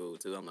fancy food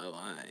too. I'm like, all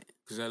right.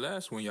 Cause that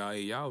last one y'all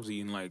ate, y'all was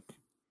eating like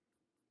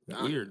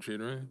weird shit,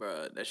 right?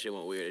 Bro, that shit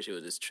went weird. That shit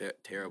was just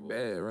terrible.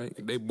 Bad, right?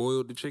 They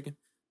boiled the chicken.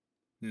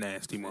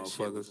 Nasty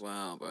motherfuckers.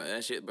 Wow, bro.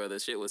 The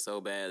shit was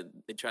so bad.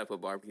 They tried to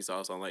put barbecue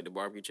sauce on like the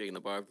barbecue chicken. The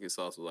barbecue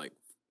sauce was like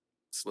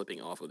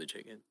slipping off of the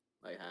chicken.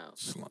 Like how?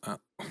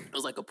 It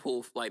was like a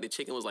pool. Like the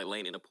chicken was like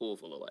laying in a pool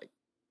full of like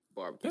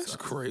barbecue. That's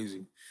sauce.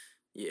 Crazy.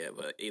 Yeah,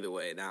 but either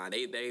way, nah,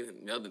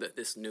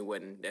 this new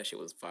wedding, that shit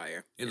was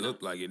fire. It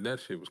looked like it. That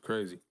shit was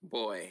crazy.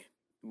 Boy,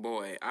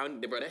 bro,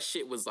 that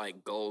shit was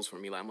like goals for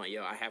me. Like I'm like,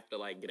 yo, I have to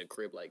like get a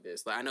crib like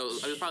this. Like I know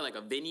it was probably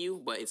like a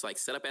venue, but it's like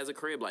set up as a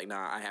crib. Like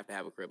nah, I have to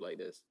have a crib like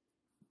this.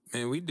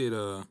 Man, we did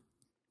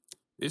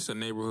it's a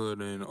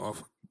neighborhood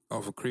off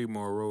of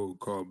Creedmoor Road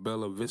called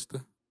Bella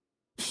Vista.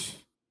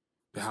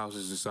 The house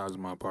is the size of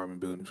my apartment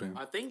building, fam.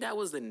 I think that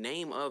was the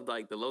name of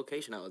like the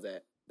location I was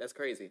at. That's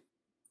crazy.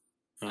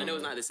 I know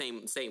it's not the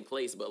same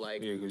place, but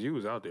like yeah, because you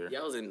was out there. Yeah,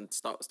 I was in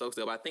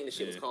Stokesdale, but I think the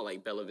shit was called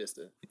like Bella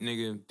Vista.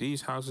 Nigga,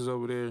 these houses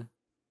over there,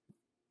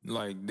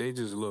 like they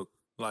just look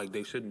like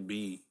they shouldn't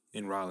be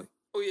in Raleigh.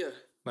 Oh yeah,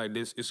 like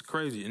this, it's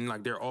crazy, and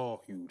like they're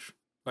all huge.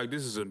 Like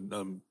this is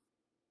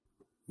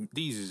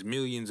these is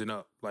millions and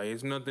up. Like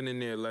it's nothing in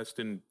there less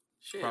than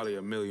probably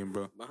 $1 million,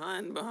 bro.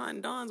 Behind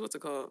Don's, what's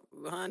it called?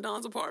 Behind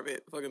Don's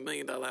apartment, fucking $1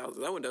 million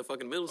houses. I went to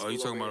fucking middle school. Oh, you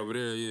talking about over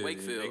there? Yeah,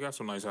 Wakefield. Yeah. They got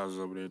some nice houses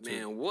over there too.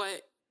 Man,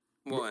 what?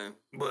 Boy.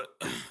 But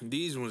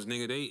these ones,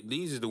 nigga,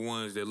 these are the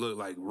ones that look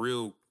like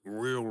real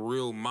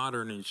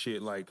modern and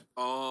shit. Like,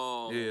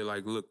 yeah,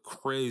 like look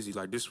crazy.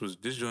 Like this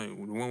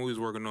joint, the one we was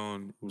working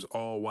on, it was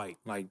all white.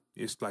 Like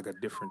it's like a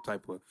different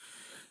type of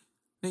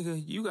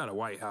nigga. You got a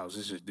white house,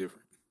 it's just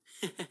different.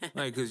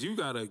 Like, cause you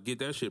gotta get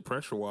that shit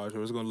pressure washed,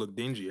 or it's gonna look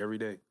dingy every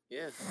day.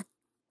 Yeah.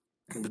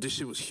 But this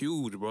shit was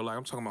huge, bro. Like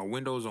I'm talking about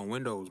windows on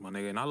windows, my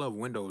nigga. And I love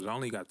windows. I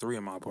only got 3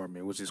 in my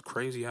apartment, which is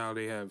crazy how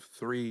they have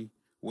 3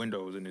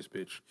 windows in this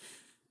bitch,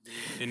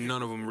 and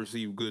none of them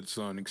receive good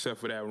sun except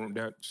for that room,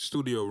 that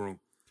studio room.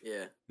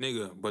 Yeah,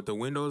 nigga. But the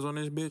windows on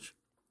this bitch,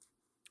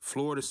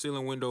 floor to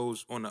ceiling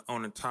windows on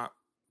the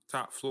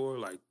top floor,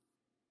 like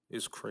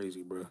it's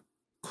crazy, bro.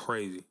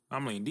 Crazy. I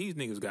mean, these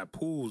niggas got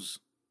pools.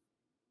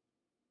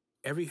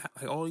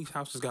 All these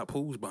houses got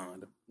pools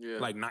behind them. Yeah,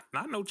 like not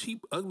no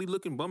cheap, ugly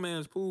looking bum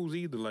ass pools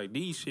either. Like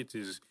these shits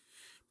is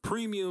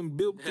premium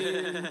built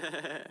in.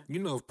 You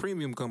know, if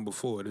premium come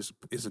before it,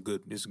 it's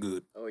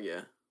good. Oh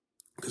yeah,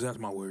 because that's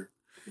my word.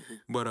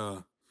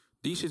 But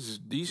these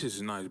shits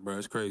is nice, bro.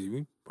 It's crazy.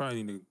 We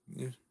probably need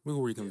to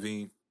we'll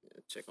reconvene.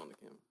 Yeah, check on the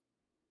camera.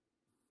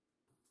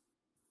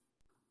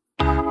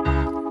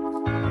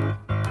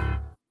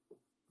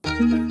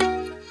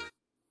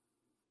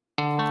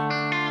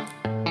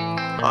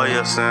 Oh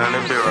yeah, son,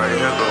 that bit right here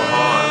go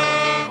hard.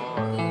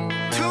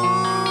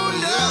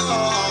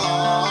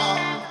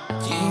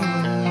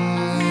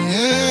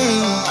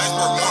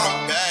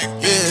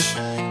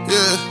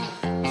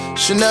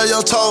 Chanel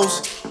your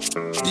toes,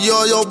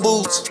 Dior your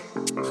boots.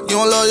 You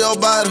don't love your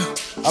body,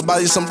 I buy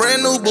you some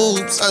brand new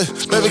boobs. Ay,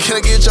 baby, can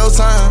I get your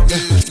time?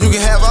 You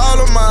can have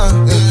all of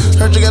mine.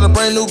 Heard you got a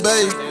brand new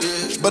babe,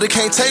 but it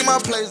can't take my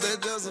place. That's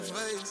just a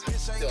phase.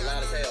 Bitch ain't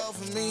got no love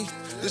for me.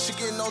 This shit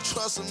get no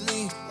trust in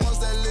me. Once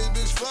that little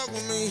bitch fuck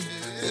with me,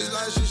 it's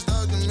like she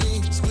stuck to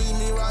me. Squeeze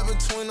me right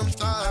between them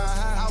thighs.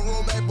 I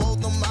roll back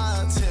both of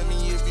mine. Tell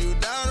me if you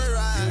down to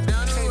ride.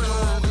 Can't do it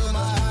with my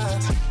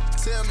eyes.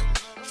 Tell me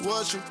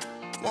what you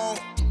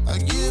want, I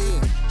give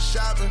it.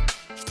 Shopping,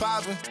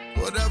 popping,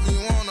 whatever you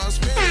want, I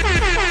spend it.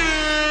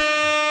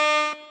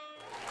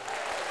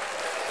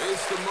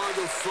 It's the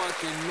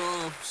motherfucking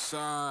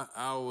Northside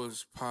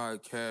Hours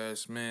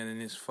podcast, man,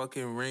 and it's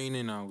fucking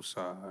raining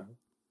outside.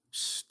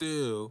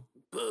 Still,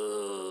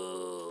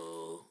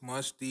 boo,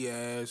 musty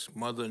ass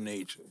Mother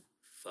Nature.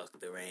 Fuck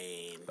the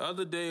rain. The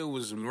other day it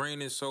was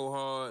raining so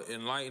hard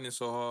and lightning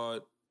so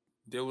hard,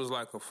 there was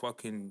like a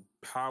fucking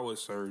power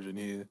surge in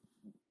here,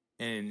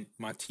 and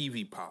my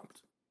TV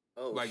popped.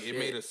 Oh, like shit. It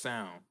made a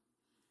sound.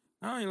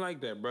 I ain't like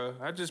that, bro.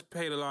 I just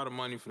paid a lot of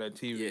money for that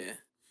TV. Yeah.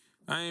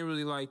 I ain't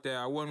really like that.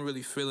 I wasn't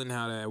really feeling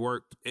how that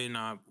worked, and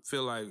I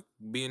feel like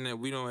being that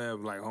we don't have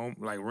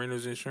like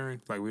renters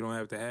insurance, like we don't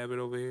have to have it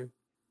over here.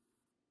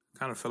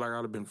 Kind of feel like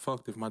I'd have been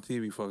fucked if my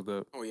TV fucked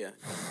up. Oh yeah.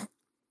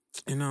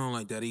 And I don't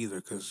like that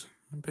either, cause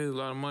I paid a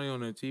lot of money on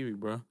that TV,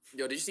 bro.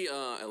 Yo, did you see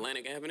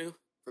Atlantic Avenue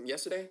from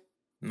yesterday?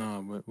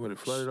 No, but what, it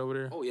flooded over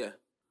there? Oh yeah.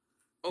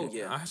 Oh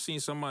yeah. I seen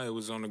somebody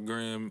was on the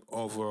gram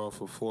off of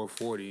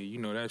 440. You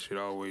know that shit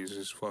always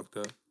is fucked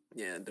up.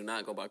 Yeah, do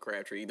not go by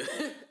Crabtree either.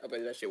 I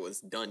bet that shit was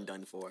done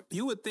for.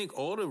 You would think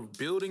all the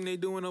building they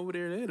doing over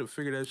there, they'd have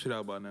figured that shit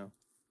out by now.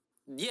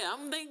 Yeah,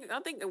 I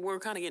think that we're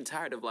kind of getting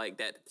tired of like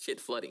that shit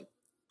flooding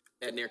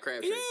at near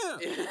Crabtree. Yeah.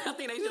 I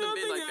think they should have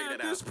been like figured that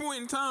out. At this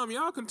point in time,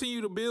 y'all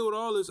continue to build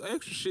all this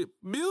extra shit.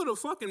 Build a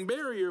fucking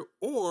barrier,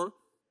 or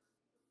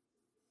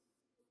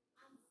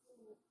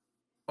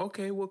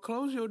okay, well,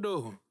 close your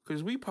door,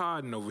 cause we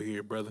podding over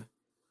here, brother.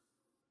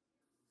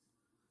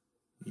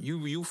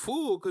 You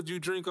fool, cause you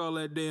drink all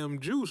that damn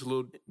juice.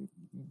 I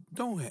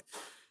ain't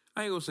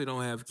gonna say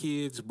don't have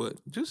kids, but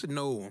just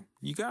know them.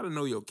 You gotta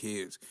know your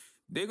kids.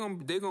 They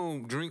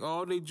gonna drink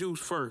all their juice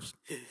first,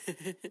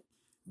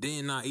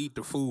 then not eat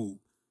the food,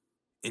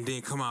 and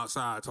then come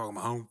outside talking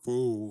about I'm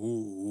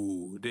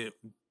full.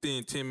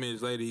 Then 10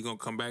 minutes later he gonna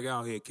come back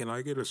out here. Can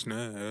I get a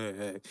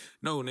snack?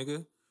 No,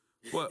 nigga.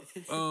 But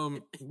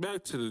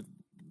back to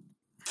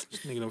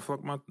This nigga done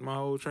fucked my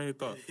whole train of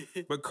thought.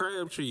 But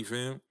Crabtree,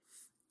 fam.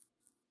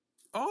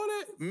 All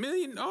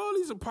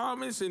these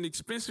apartments and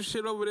expensive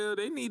shit over there,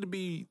 they need to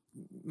be,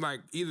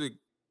 like, either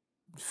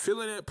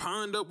filling that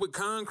pond up with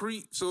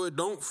concrete so it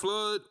don't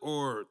flood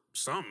or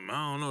something.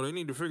 I don't know. They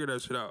need to figure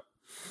that shit out.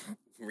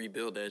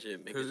 Rebuild that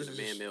shit, make it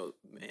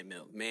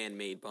a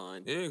man-made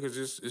pond. Yeah, because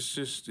it's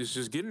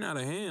just getting out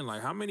of hand.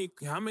 Like, how many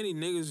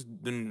niggas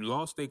done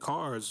lost their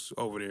cars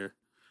over there?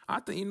 I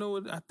think, you know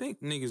what? I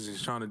think niggas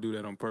is trying to do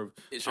that on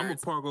purpose. I'm gonna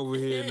park over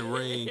here in the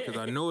rain because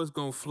I know it's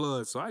gonna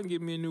flood, so I can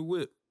get me a new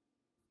whip.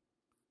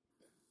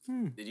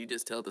 Did you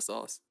just tell the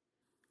sauce?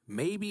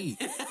 Maybe.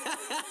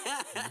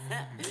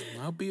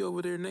 I'll be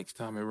over there next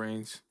time it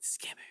rains.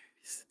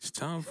 Scammers. It's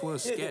time for a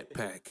scat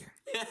pack.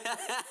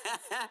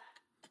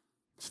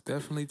 It's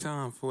definitely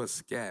time for a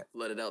scat.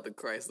 Flooded out the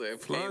Chrysler.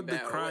 Flood the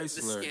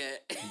Chrysler.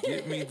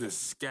 Get me the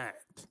scat.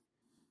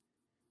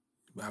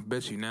 I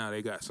bet you now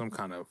they got some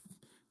kind of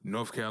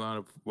North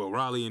Carolina, well,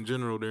 Raleigh in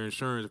general, their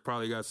insurance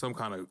probably got some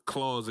kind of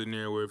clause in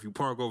there where if you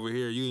park over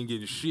here, you ain't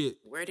getting shit.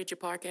 Where did you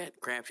park at?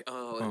 Crabtree.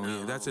 Oh, no.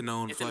 Yeah, that's a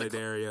known flooded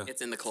area.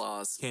 It's in the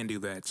clause. Can't do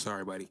that.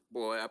 Sorry, buddy.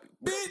 Boy,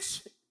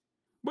 bitch!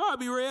 Boy, I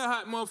be red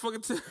hot,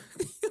 motherfucker.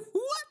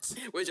 What?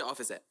 Where's your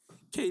office at?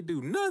 Can't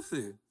do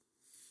nothing.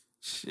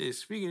 Shit,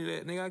 speaking of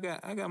that, nigga,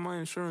 I got my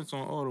insurance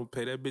on auto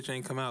pay. That bitch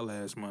ain't come out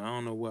last month. I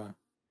don't know why.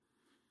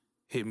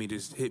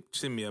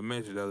 Send me a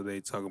message the other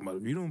day talking about,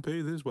 if you don't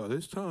pay this by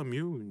this time,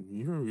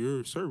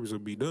 your service will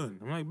be done.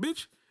 I'm like,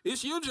 bitch,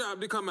 it's your job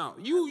to come out.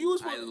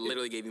 I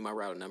literally gave you my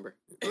routing number.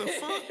 What the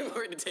fuck?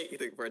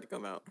 for it to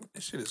come out.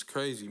 That shit is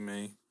crazy,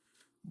 man.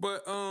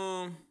 But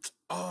I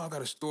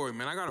got a story,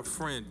 man. I got a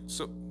friend.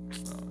 So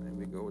here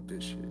we go with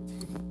this shit.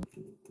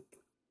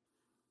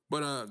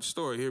 But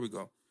story, here we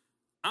go.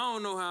 I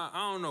don't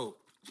know.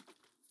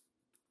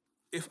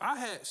 If I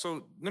had,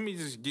 so let me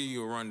just give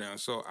you a rundown.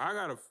 So I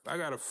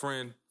got a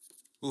friend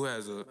who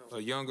has a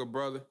younger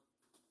brother.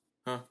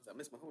 Huh? I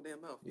missed my whole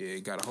damn mouth. Yeah,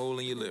 you got a hole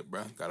in your lip,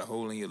 bro. Got a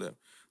hole in your lip.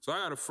 So I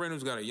got a friend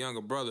who's got a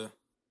younger brother,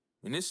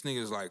 and this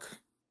nigga's like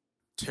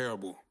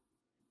terrible.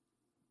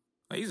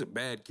 Like, he's a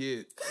bad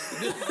kid.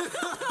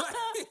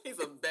 He's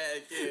a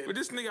bad kid. But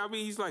this nigga, I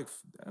mean, he's like,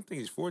 I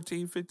think he's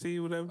 14,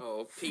 15, whatever.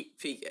 Oh,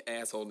 peak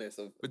assholeness.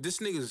 But this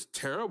nigga's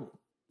terrible.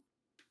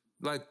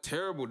 Like,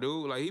 terrible,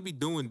 dude. Like, he be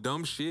doing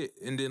dumb shit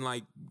and then,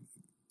 like,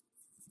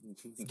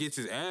 gets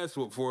his ass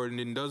whooped for it and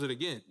then does it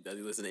again. Does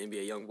he listen to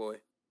NBA Youngboy?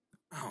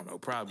 I don't know,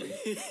 probably.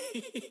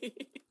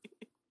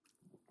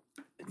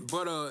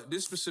 But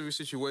this specific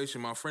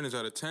situation, my friend is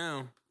out of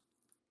town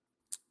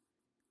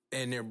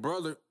and their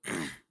brother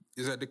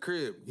is at the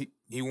crib.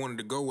 He wanted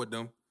to go with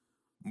them,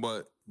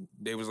 but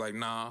they was like,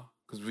 nah,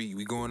 because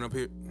we going up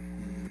here.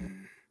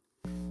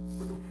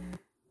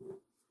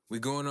 We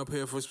going up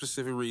here for a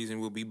specific reason.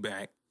 We'll be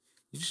back.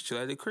 You just chill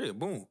at the crib.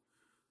 Boom.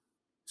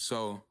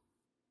 So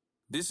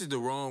this is the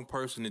wrong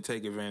person to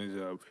take advantage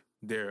of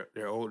their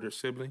older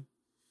sibling.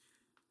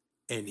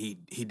 And he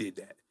did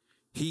that.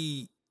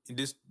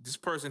 This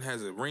person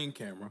has a Ring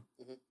camera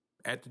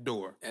at the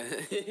door.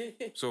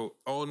 So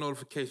all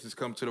notifications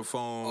come to the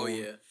phone. Oh,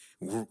 yeah.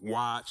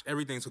 Watch.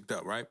 Everything's hooked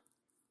up, right?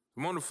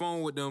 I'm on the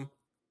phone with them,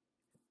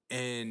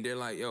 and they're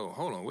like, yo,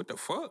 hold on, what the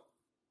fuck?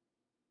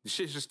 The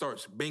shit just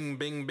starts bing,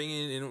 bing,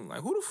 binging, and I'm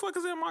like, who the fuck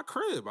is at my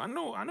crib? I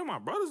know my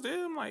brother's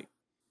there. I'm like,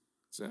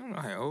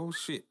 oh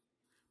shit.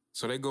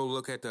 So they go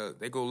look at the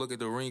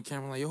Ring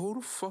camera, like, yo, who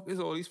the fuck is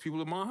all these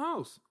people at my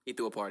house? He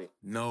threw a party.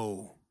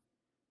 No.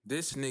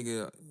 This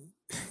nigga,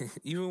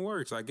 even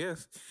worse, I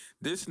guess.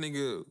 This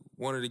nigga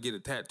wanted to get a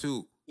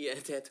tattoo. He had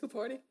a tattoo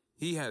party?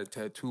 He had a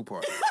tattoo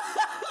party.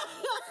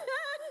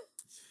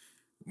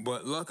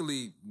 But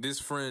luckily, this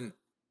friend,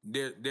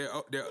 their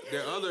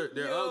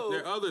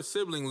other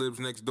sibling lives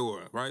next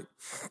door, right?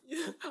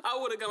 I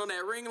would have gone on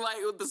that ring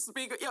light with the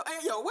speaker.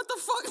 Yo, what the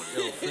fuck?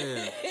 Yo,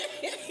 fam.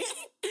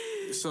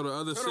 So the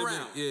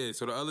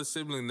other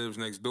sibling lives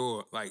next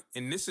door. Like,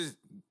 and this is,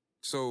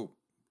 so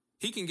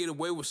he can get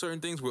away with certain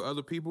things with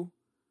other people,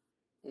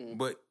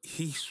 but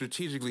he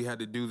strategically had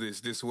to do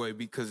this way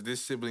because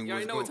this sibling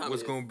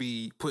was going to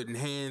be putting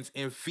hands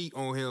and feet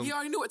on him. He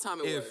already knew what time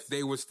it was. If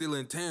they were still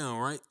in town,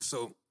 right?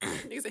 So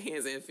niggas say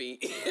hands and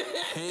feet.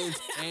 Hands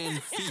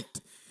and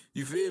feet.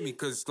 You feel me?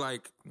 Because,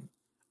 like,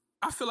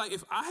 I feel like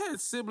if I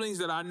had siblings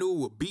that I knew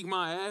would beat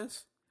my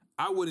ass,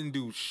 I wouldn't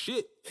do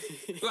shit.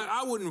 Like,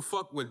 I wouldn't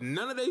fuck with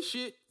none of their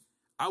shit.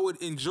 I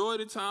would enjoy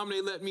the time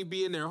they let me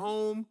be in their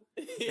home,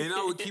 and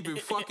I would keep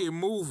it fucking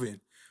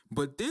moving.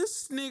 But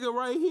this nigga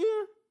right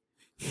here,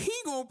 he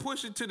gonna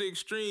push it to the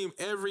extreme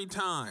every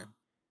time.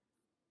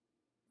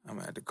 I'm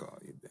gonna have to call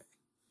you back.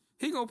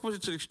 He gonna push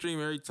it to the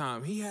extreme every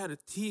time. He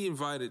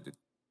invited the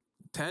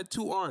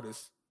tattoo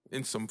artist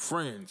and some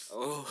friends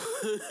to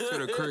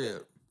the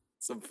crib.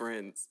 Some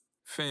friends.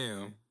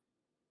 Fam.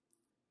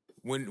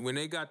 When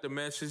they got the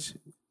message,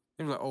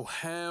 they was like, oh,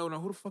 hell no,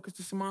 who the fuck is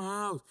this in my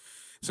house?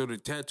 So the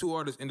tattoo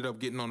artist ended up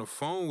getting on the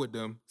phone with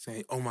them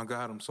saying, oh my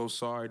God, I'm so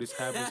sorry. This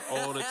happens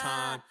all the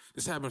time.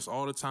 This happens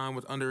all the time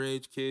with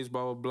underage kids,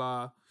 blah,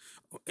 blah,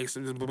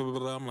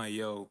 blah. I'm like,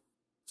 yo,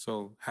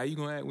 So how you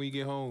gonna act when you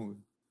get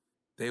home?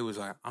 They was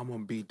like, I'm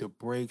gonna beat the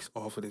brakes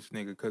off of this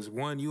nigga. Cause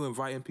one, you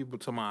inviting people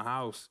to my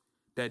house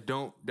that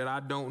I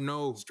don't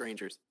know.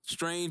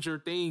 Stranger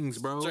things,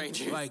 bro.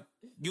 Like,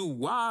 you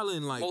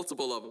wildin', like.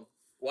 Multiple of them.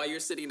 While you're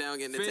sitting down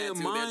getting the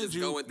tattoo, they're just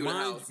going through the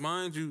house.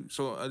 Mind you,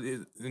 so a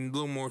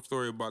little more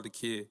story about the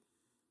kid.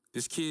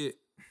 This kid,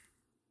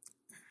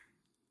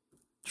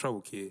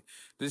 trouble kid.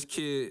 This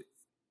kid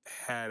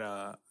had,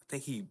 I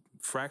think he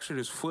fractured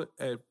his foot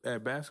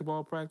at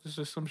basketball practice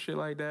or some shit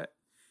like that.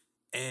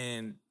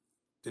 And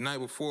the night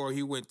before,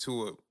 he went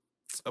to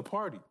a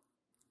party.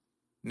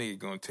 Nigga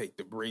gonna take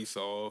the brace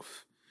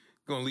off.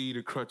 Gonna leave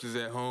the crutches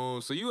at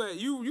home. So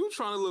you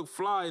trying to look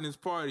fly in this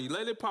party.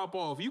 Let it pop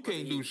off. You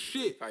can't do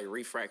shit. Probably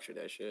refracture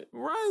that shit.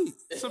 Right.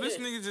 So this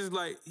nigga just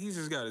like, he's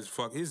just got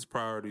his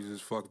priorities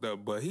is fucked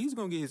up. But he's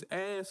gonna get his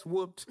ass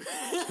whooped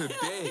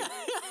today.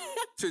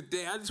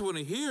 Today. I just want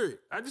to hear it.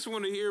 I just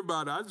want to hear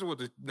about it. I just want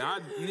to,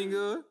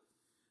 nigga.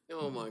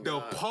 Oh my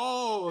God. The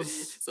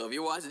pause. So if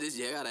you're watching this,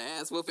 you got an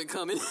ass whooping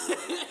coming.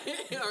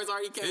 Or it's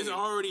already coming. It's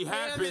already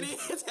happened.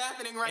 It's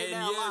happening right and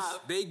now. Yes,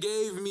 live. they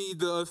gave me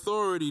the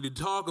authority to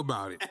talk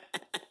about it.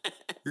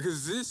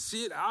 Because this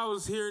shit, I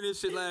was hearing this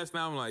shit last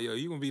night. I'm like, yo,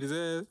 you gonna beat his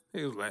ass?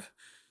 He was like,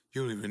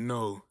 you don't even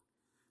know.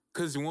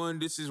 Because one,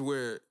 this is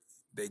where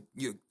they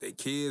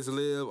kids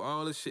live,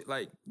 all this shit.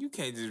 Like, you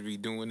can't just be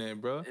doing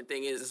that, bro. The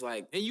thing is, it's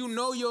like, and you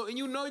know your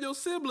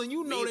sibling.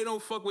 You know they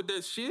don't fuck with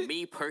that shit.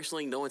 Me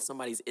personally, knowing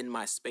somebody's in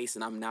my space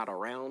and I'm not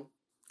around,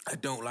 I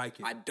don't like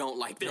it. I don't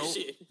like that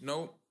shit.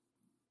 Nope.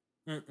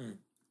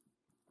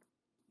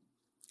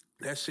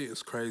 That shit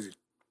is crazy.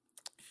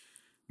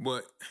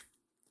 But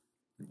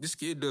this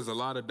kid does a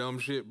lot of dumb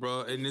shit,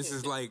 bro. And this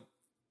is like,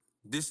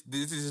 this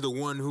is the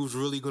one who's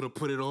really gonna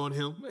put it on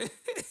him.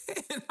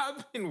 And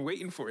I've been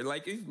waiting for it.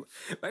 Like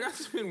I've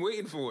just been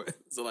waiting for it.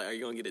 So like, are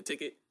you gonna get a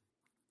ticket?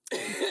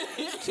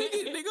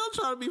 Ticket, nigga, I'm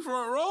trying to be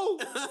front row.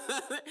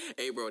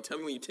 Hey, bro, tell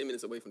me when you're 10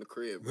 minutes away from the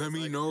crib. Let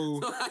me know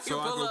so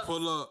I can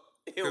pull up.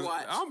 And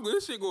watch.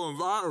 This shit going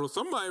viral.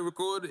 Somebody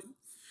recorded.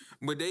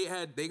 But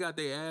they got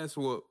their ass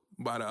whooped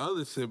by the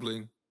other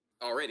sibling.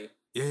 Already?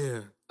 Yeah.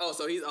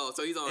 So he's on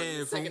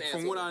and second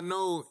from what I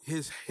know,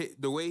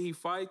 the way he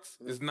fights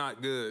is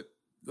not good.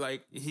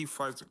 Like, he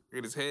fights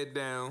with his head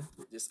down,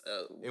 just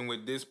and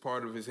with this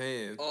part of his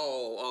hand.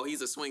 Oh,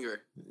 he's a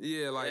swinger.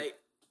 Yeah, like,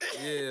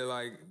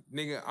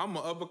 nigga, I'm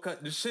gonna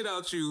uppercut the shit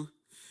out you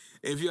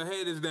if your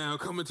head is down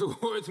coming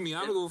towards me.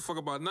 I don't give a fuck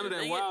about none of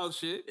that wild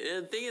shit.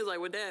 And the thing is, like,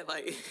 with that,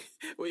 like,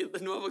 when the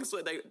motherfucker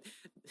sweat, like,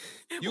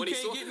 you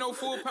can't get no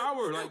full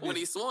power. Like, when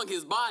he swung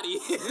his body.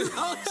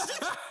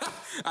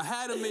 I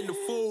had him in the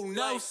full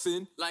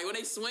Nelson. Like, when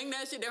they swing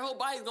that shit, their whole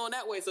body's going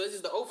that way, so it's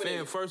just the opening.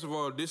 Man, first of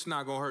all, this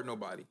not gonna hurt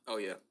nobody. Oh,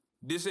 yeah.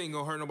 This ain't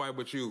gonna hurt nobody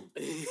but you.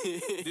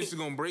 This is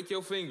gonna break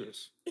your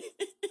fingers.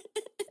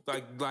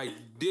 Like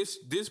this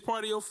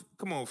part of your...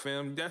 Come on,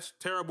 fam. That's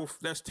terrible.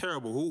 That's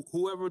terrible.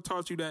 Whoever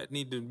taught you that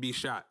need to be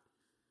shot.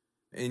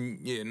 And,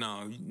 yeah,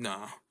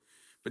 nah.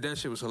 But that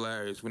shit was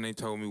hilarious when they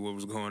told me what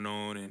was going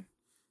on and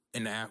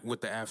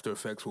what the after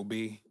effects will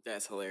be.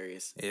 That's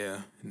hilarious.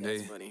 Yeah. And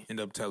That's they funny. end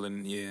up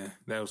telling,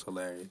 that was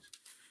hilarious.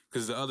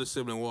 Because the other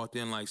sibling walked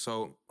in like,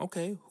 so,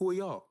 okay, who are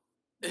y'all?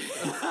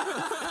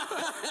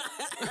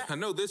 I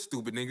know this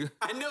stupid nigga.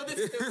 I know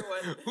this stupid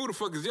one. Who the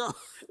fuck is y'all?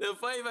 The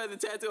funny about the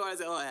tattoo, I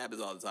said, it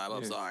happens all the time.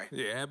 I'm sorry.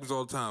 Yeah, it happens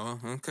all the time,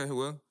 huh? Okay,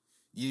 well,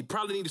 you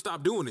probably need to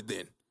stop doing it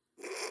then.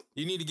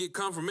 You need to get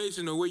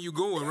confirmation of where you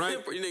going, right?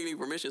 You need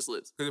permission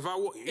slips. Because if I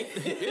walk,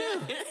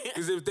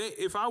 because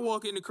if I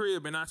walk in the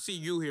crib and I see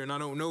you here and I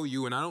don't know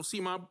you and I don't see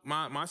my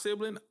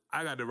sibling,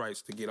 I got the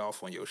rights to get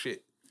off on your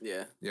shit. Yeah. You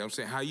know what I'm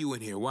saying? How you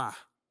in here? Why?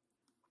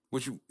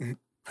 What you?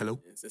 Hello?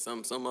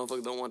 Some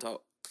motherfuckers don't want to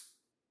talk.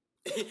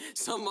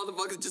 Some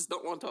motherfuckers just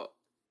don't want to talk.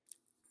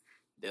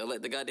 They'll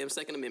let the goddamn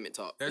Second Amendment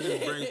talk.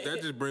 That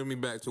just brings me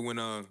back to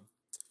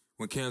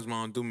when Cam's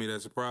mom threw me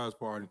that surprise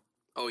party.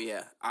 Oh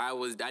yeah, I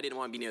didn't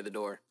want to be near the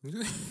door.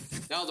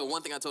 That was the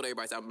one thing I told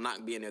everybody. So I'm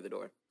not being near the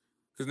door.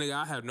 Cause nigga,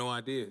 I have no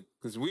idea.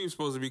 Cause we were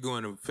supposed to be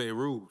going to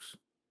Fairuz.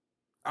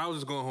 I was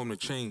just going home to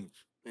change.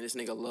 And this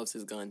nigga loves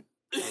his gun.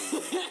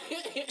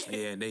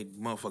 Yeah, and they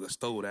motherfucker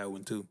stole that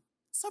one too.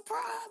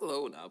 Surprise!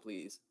 Oh no,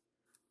 please.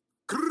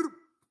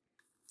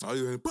 Oh,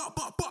 you heard pop,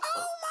 pop, pop.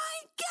 Oh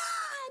my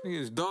god!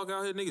 Niggas, dog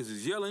out here, niggas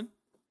is yelling.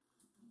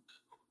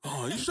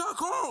 Oh, you shot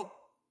Carl.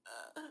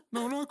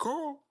 No, not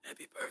Carl.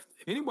 Happy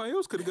birthday. Anybody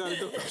else could have got it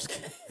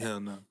though. Hell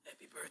no.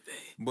 Happy birthday.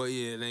 But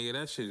yeah, nigga,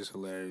 that shit is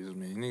hilarious,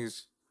 man.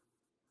 Niggas,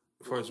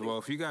 first of all,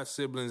 if you got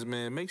siblings,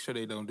 man, make sure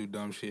they don't do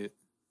dumb shit.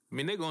 I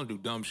mean, they gonna do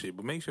dumb shit,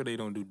 but make sure they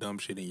don't do dumb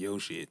shit in your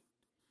shit.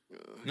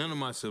 None of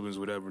my siblings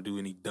would ever do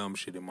any dumb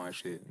shit in my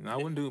shit. And I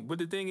wouldn't do, but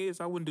the thing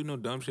is, I wouldn't do no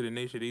dumb shit in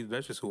their shit either.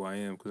 That's just who I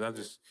am,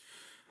 because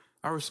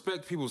I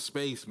respect people's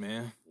space,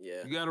 man.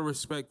 Yeah. You gotta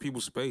respect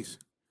people's space.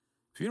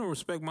 If you don't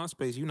respect my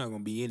space, you're not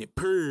gonna be in it.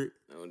 Purr.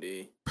 Oh,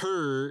 D.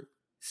 Purr.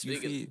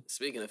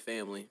 Speaking of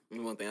family,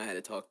 one thing I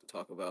had to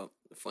talk about,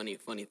 the funny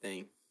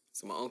thing.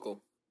 So my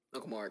Uncle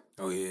Mark.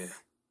 Oh, yeah.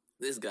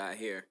 This guy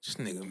here. This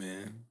nigga,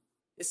 man.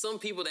 It's some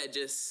people that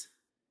just,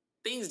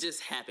 things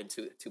just happen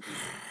to people.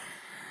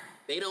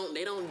 They don't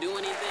do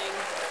anything.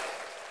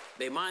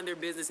 They mind their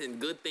business, and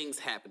good things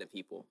happen to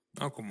people.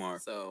 Uncle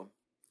Mark. So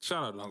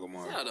shout out to Uncle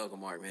Mark. Shout out to Uncle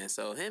Mark, man.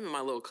 So him and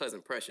my little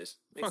cousin Precious,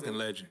 fucking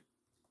legend.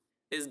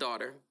 His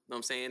daughter, know what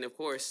I'm saying? Of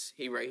course,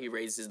 he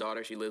raises his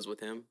daughter. She lives with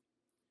him.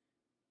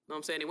 Know what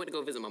I'm saying? He went to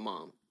go visit my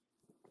mom.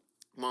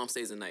 Mom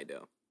stays in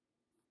Nightdale.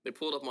 They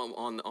pulled up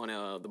on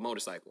the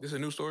motorcycle. This is a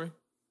new story?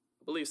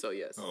 I believe so,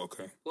 yes. Oh,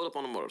 okay. Pulled up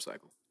on a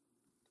motorcycle.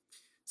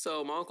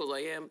 So my uncle's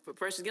like, yeah,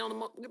 Precious, get on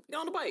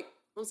the bike.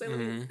 I'm saying, let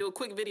me do a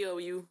quick video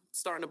of you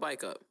starting the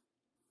bike up.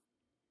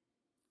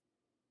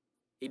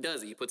 He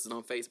does it. He puts it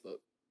on Facebook.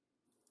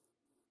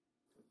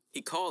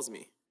 He calls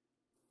me.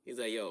 He's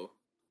like, yo,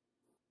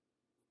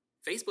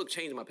 Facebook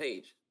changed my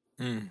page.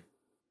 I'm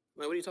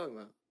like, what are you talking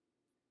about?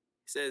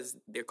 He says,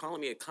 they're calling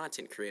me a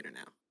content creator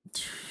now.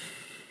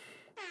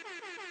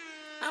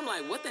 I'm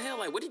like, what the hell?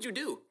 Like, what did you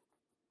do?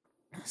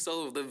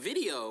 So the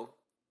video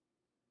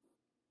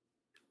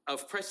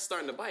of Precious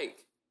starting the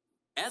bike,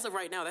 as of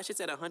right now, that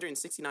shit's at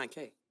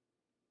 169K.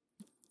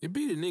 It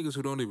be the niggas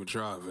who don't even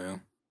try,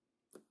 fam.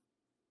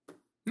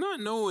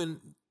 Not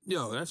knowing,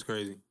 yo, that's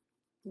crazy.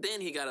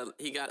 Then he got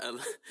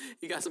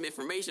some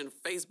information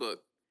from Facebook.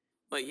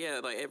 Like,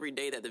 yeah, like every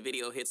day that the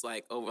video hits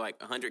like over like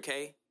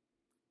 100K,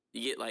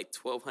 you get like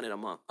 $1,200 a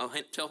month. Oh,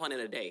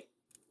 $1,200 a day.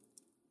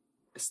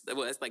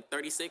 That's like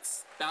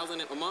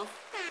 $36,000 a month,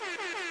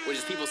 which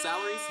is people's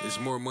salaries. It's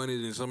more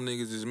money than some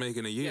niggas is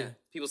making a year. Yeah,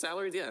 people's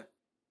salaries, yeah.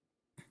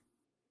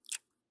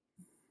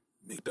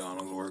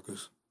 McDonald's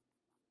workers.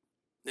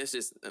 It's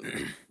just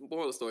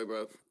moral of the story,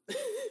 bro.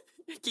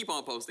 Keep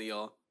on posting,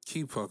 y'all.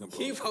 Keep fucking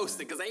posting. Keep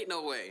posting, because ain't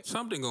no way.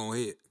 Something gonna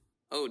hit.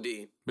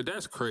 OD. But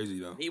that's crazy,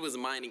 though. He was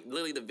mining.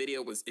 Literally, the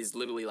video is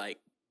literally like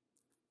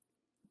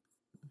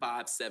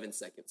 5-7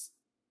 seconds.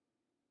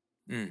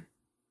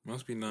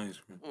 Must be nice,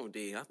 man.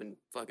 OD. I've been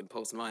fucking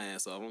posting my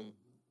ass off.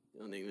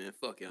 Y'all niggas, man,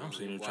 fuck y'all. I'm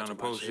sitting here trying to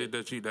post shit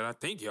that I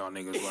think y'all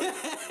niggas like.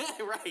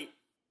 Right.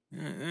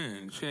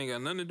 Shit ain't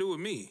got nothing to do with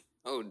me.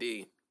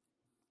 OD.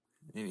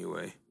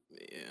 Anyway.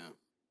 Yeah.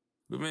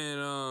 But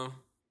man,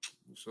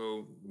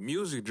 so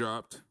music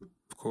dropped,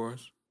 of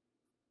course.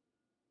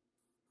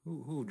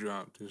 Who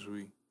dropped this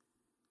week?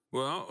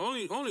 Well,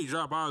 only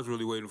drop I was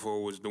really waiting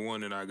for was the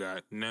one that I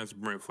got, and that's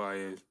Brent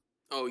Faiyaz.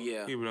 Oh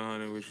yeah. Keep it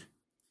 100 with you.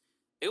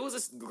 It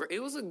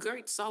was a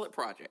great solid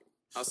project.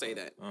 I'll say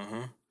that.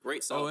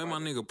 Great solid. Oh, and my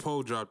nigga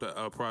Poe dropped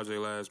a project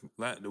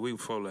the week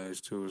before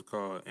last too. It's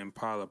called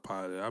Impala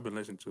Pilot. I've been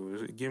listening to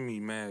it. It give me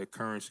mad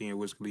Currency and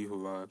Wiz Khalifa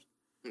vibes.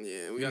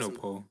 Yeah, we got some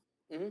Poe.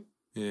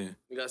 Yeah.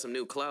 We got some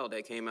new Cloud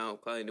that came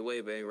out. Cloud in the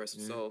Way, baby. Rest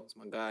of soul. It's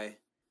my guy.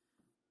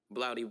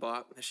 Blouty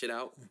Bop. That shit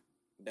out.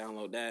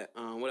 Download that.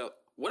 What else?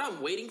 What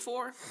I'm waiting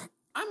for?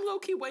 I'm low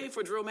key waiting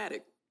for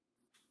Drillmatic.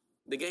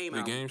 The Game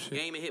album. Game shit?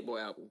 Game and Hit Boy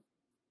album.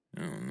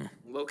 I don't know.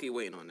 Low key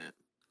waiting on that.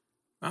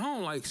 I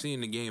don't like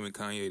seeing The Game and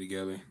Kanye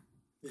together.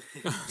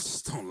 I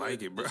just don't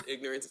like it, bro.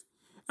 Ignorance.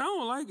 I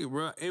don't like it,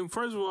 bro. And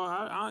first of all,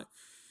 I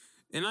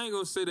ain't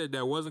gonna say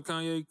that wasn't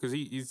Kanye, because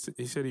he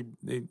said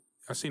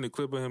I seen a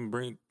clip of him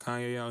bring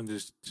Kanye out and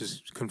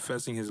just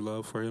confessing his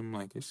love for him.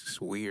 Like, it's just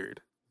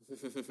weird.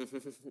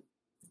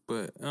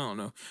 But I don't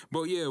know.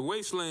 But yeah,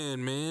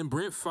 Wasteland, man.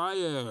 Brent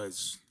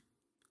Faiyaz.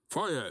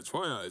 Faiyaz.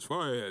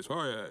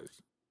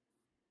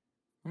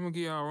 I'm gonna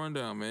give y'all a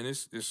rundown, man.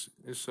 It's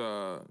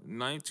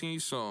 19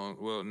 songs.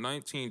 Well,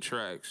 19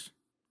 tracks.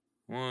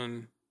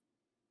 1,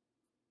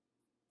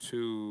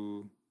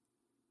 2,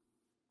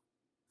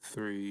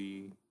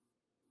 3.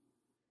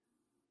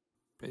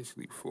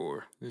 Basically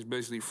 4. There's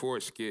basically 4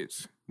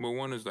 skits. But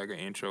one is like an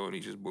intro and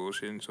he's just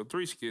bullshitting. So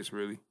 3 skits,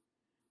 really.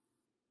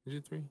 Is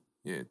it 3?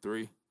 Yeah,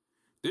 3.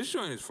 This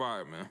joint is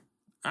fire, man.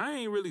 I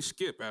ain't really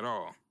skip at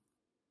all.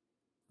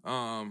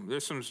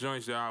 There's some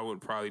joints that I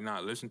would probably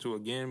not listen to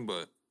again,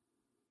 but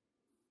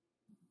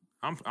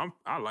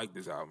I like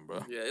this album,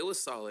 bro. Yeah, it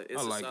was solid.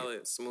 It's a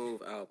solid,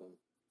 smooth album.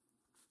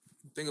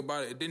 Think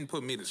about it. It didn't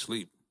put me to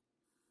sleep.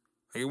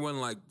 Like, it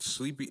wasn't like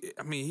sleepy.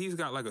 I mean, he's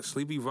got like a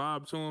sleepy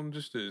vibe to him.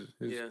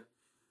 Yeah.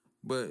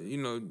 But, you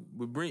know,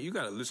 with Brent, you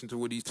got to listen to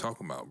what he's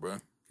talking about, bro.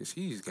 Because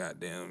he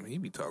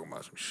be talking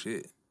about some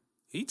shit.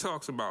 He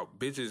talks about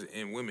bitches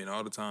and women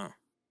all the time.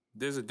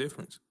 There's a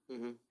difference.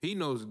 He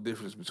knows the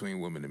difference between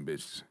women and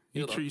bitches.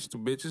 He treats the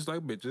bitches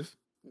like bitches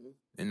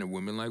and the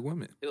women like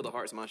women. Heal the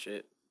Heart's my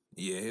shit.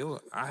 Yeah,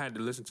 I had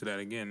to listen to that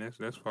again.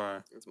 That's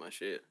fire. That's my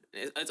shit.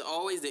 It's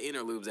always the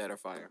interludes that are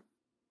fire.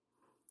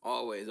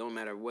 Always. Don't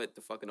matter what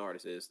the fucking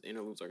artist is. The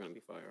interludes are going to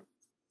be fire.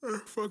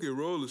 Fucking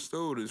Rolling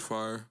Stone is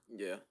fire.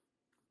 Yeah.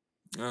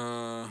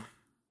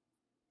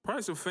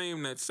 Price of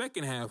Fame, that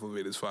second half of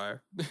it is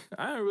fire.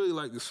 I don't really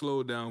like the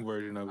slowed down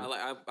version of it.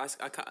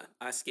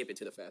 I skip it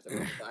to the faster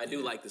version. I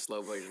do like the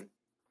slow version.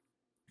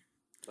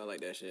 I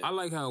like that shit. I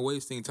like how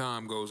Wasting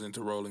Time goes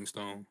into Rolling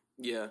Stone.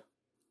 Yeah.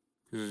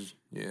 I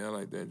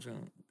like that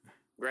jump.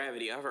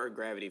 Gravity. I've heard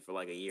Gravity for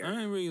like a year.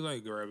 I ain't really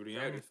like Gravity.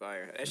 Gravity's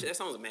fire. That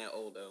song's mad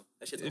old though.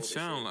 That shit's old. It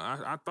sound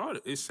like I thought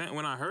it.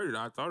 When I heard it,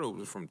 I thought it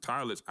was from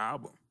Tyler's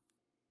album.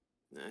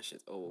 Nah, that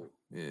shit's old.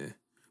 Yeah,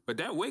 but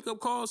that Wake Up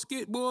Call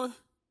skit, boy.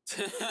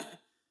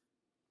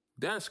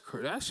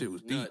 That shit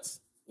was deep. Nuts.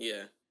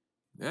 Yeah.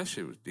 That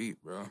shit was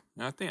deep, bro.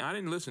 And I think I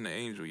didn't listen to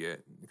Angel yet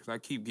because I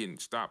keep getting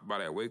stopped by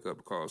that wake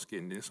up call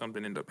skit, and then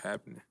something ended up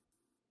happening.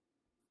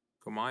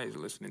 Kamaya's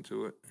listening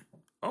to it.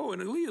 Oh,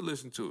 and Aaliyah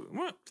listened to it.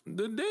 What?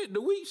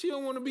 The week she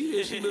don't want to be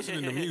here, she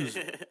listening to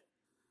music.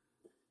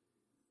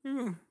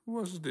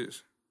 What's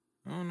this?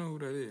 I don't know who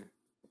that is.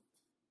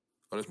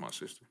 Oh, that's my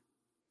sister.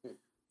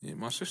 Yeah,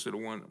 my sister the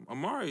one.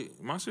 Amari,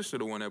 my sister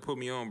the one that put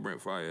me on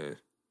Brent Fayez.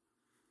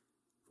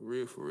 For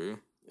real, for real.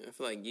 Yeah, I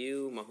feel like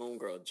you, my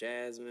homegirl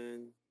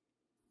Jasmine,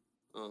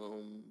 a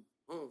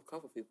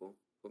couple people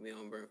put me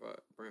on Brent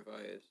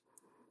Fayez.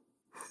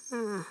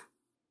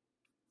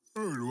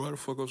 Why the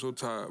fuck I'm so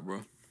tired,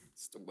 bro?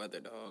 It's the weather,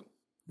 dog.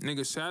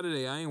 Nigga,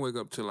 Saturday, I ain't wake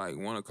up till like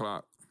 1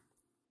 o'clock.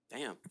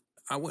 Damn.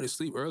 I went to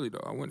sleep early,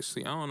 though. I went to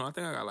sleep. I don't know. I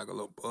think I got like a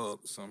little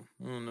bug or something.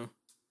 I don't know.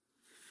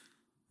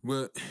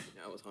 But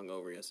Yeah, I was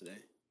hungover yesterday.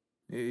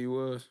 yeah, you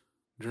was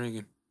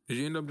drinking. Did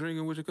you end up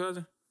drinking with your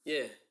cousin?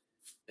 Yeah.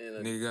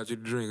 And, Nigga got you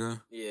to drink, huh?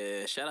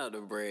 yeah, shout out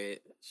to Bread.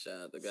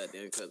 Shout out to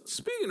goddamn cousin.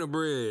 Speaking of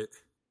bread,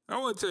 I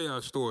want to tell y'all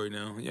a story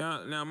now.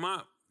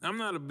 I'm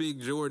not a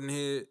big Jordan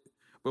head,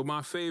 but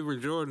my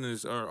favorite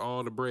Jordans are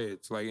all the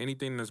breads. Like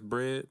anything that's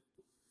bread.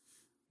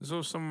 Those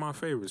are some of my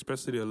favorites,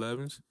 especially the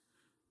 11s.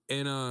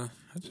 And I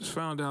just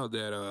found out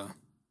that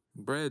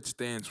bread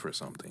stands for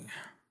something.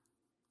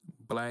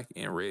 Black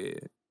and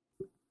red.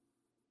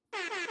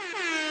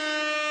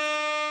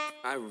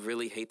 I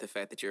really hate the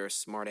fact that you're a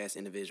smart ass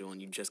individual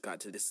and you just got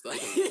to this like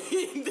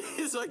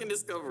this fucking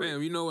discovery.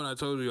 Fam, you know what I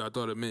told you I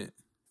thought it meant?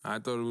 I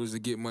thought it was the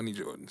get money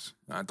Jordans.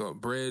 I thought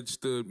bread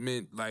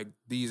meant like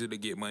these are the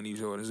get money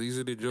Jordans. These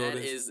are the Jordans.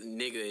 That is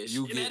nigga-ish.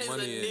 You get that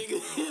money is a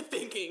nigga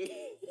thinking.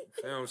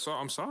 Fam,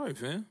 I'm sorry,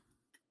 fam.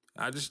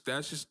 That's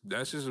just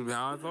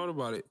how I thought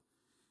about it.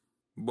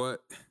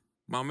 But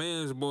my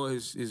man's bought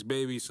his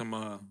baby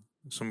some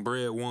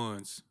bread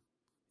ones.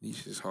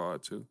 These is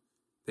hard too.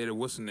 They the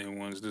what's the name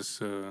ones? This is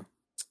the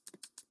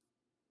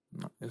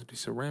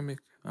ceramic?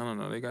 I don't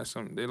know. They got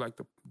some. They like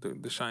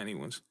the shiny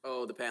ones.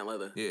 Oh, the patent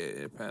leather.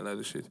 Yeah, patent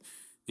leather shit.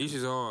 These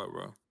is hard,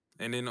 bro.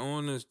 And then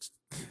on the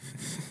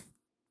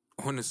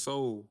on the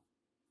sole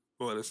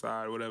or the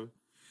side, whatever,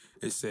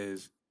 it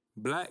says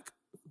black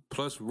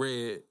plus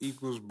red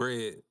equals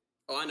bread.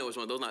 Oh, I know which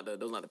one. Those not the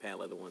patent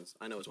leather ones.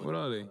 I know which one. What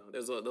are they?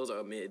 Those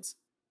are mids.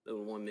 Those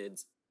are one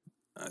mids.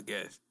 I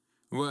guess.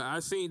 Well, I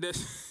seen that.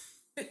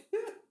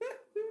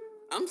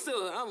 I'm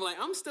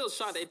still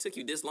shocked that it took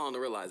you this long to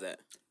realize that.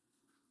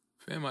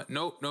 Fam,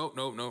 nope. Go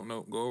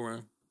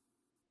around.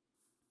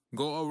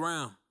 Go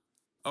around.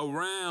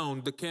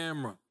 Around the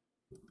camera.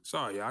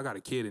 Sorry, y'all, I got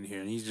a kid in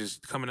here and he's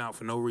just coming out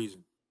for no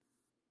reason.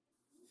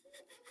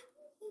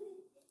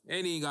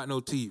 And he ain't got no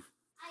teeth.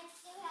 I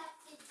still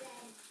have to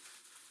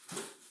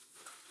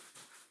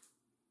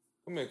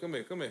bend.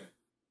 Come here.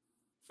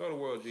 Show the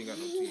world you ain't got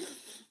no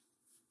teeth.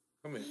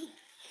 Come here.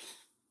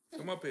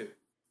 Come up here.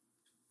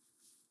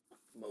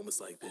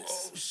 Moments like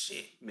this. Oh,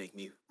 shit. Make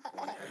me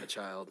want to have a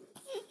child.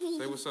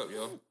 Say what's up,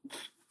 y'all.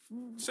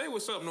 Say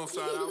what's up, Northside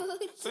out.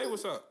 Say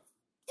what's up.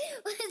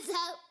 What's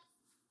up?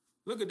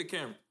 Look at the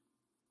camera.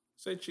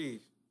 Say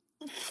cheese.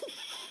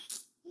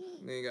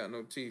 They ain't got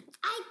no teeth.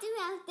 I do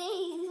have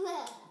things.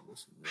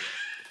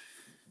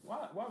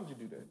 Why would you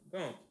do that? Go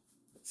on.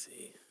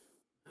 See,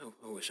 I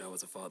wish I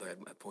was a father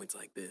at points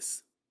like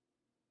this.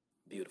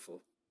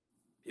 Beautiful.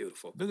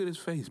 Look at his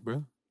face,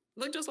 bro.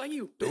 Look just like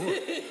you.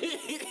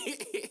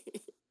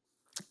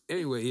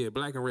 Anyway, yeah,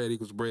 black and red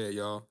equals bread,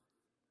 y'all.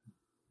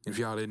 If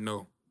y'all didn't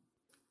know.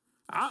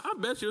 I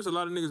bet you there's a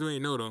lot of niggas who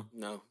ain't know, though.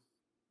 No.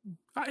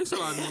 It's a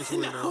lot of niggas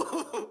who ain't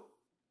know.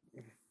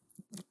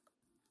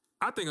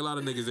 I think a lot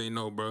of niggas ain't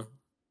know, bro.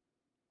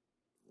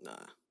 Nah.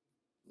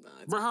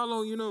 Bro, how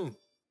long you know?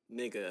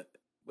 Nigga,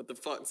 what the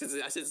fuck?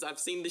 Since I've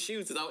seen the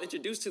shoe, since I was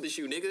introduced to the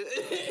shoe, nigga.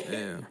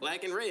 Damn.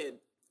 Black and red.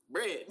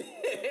 Bread.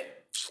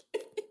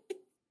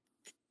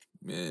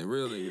 Man,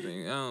 real niggas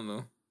ain't. I don't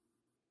know.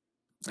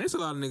 There's a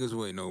lot of niggas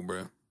who ain't know,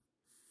 bro.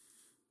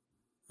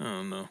 I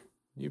don't know.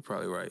 You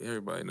probably right.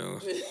 Everybody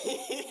knows.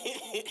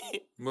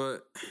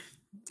 But,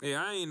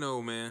 yeah, I ain't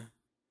know, man.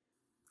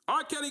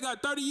 R. Kelly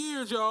got 30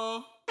 years,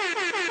 y'all. That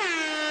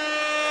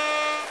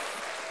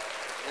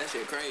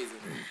shit crazy.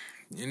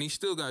 And he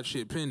still got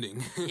shit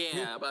pending.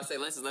 Yeah, I'm about to say,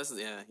 lessons.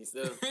 Yeah, he's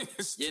still.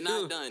 You're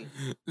not done.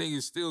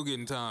 Niggas still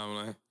getting time.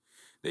 Like,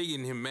 they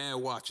getting him mad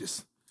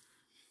watches.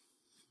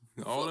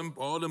 All them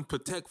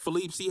Patek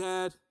Philippe's he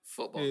had.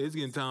 Football. Yeah, it's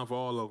getting time for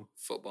all of them.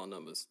 Football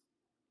numbers.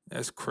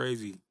 That's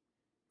crazy.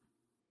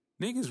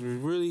 This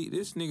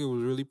nigga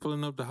was really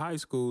pulling up to high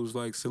schools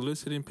like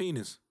soliciting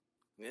penis.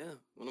 Yeah.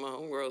 One of my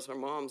homegirls, her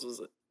mom's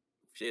was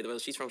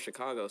she's from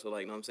Chicago, so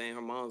like, you know what I'm saying?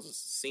 Her mom's was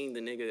seeing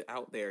the nigga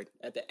out there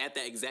at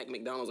the exact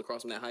McDonald's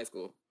across from that high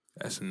school.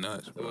 That's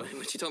nuts, bro. So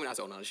when she told me, I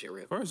said, oh no, this shit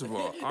real. First of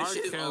all,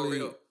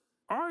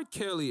 R.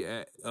 Kelly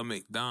at a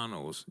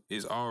McDonald's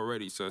is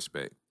already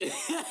suspect.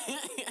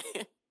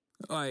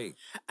 Like,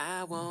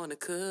 I wanna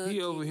cook. He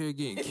over here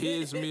getting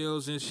kids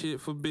meals and shit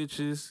for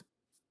bitches.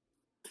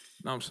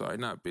 No, I'm sorry,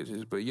 not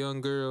bitches, but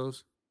young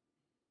girls.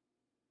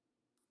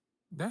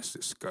 That's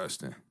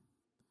disgusting.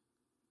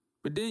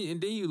 But then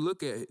you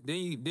look at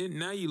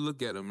now you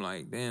look at him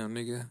like, damn,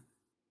 nigga,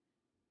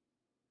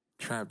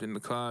 trapped in the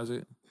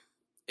closet.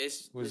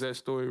 Was that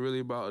story really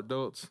about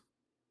adults,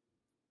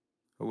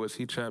 or was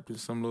he trapped in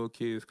some little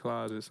kid's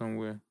closet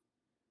somewhere,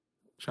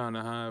 trying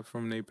to hide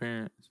from their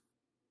parents?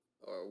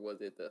 Or was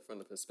it from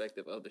the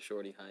perspective of the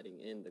shorty hiding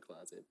in the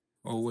closet?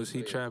 Or was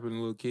he trapping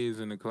little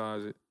kids in the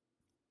closet?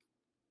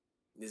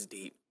 It's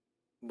deep,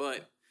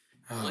 but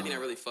the only thing that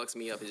really fucks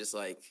me up is just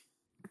like.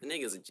 The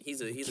nigga's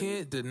you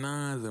can't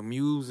deny the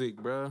music,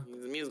 bro.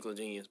 He's a musical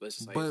genius, but it's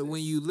just like... But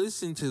when you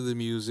listen to the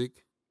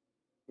music...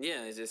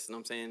 Yeah, it's just, you know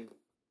what I'm saying?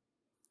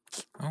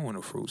 I want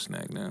a fruit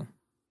snack now.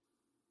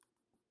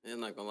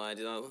 I'm not gonna lie,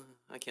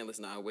 I can't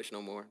listen to I Wish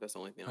no more. That's the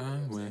only thing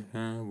I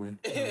wish.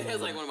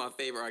 It's like one of my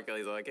favorite R.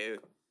 Kelly's. Okay.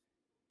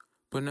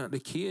 But not the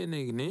Kid in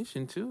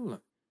Ignition, too. Like,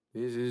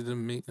 this is the...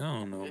 I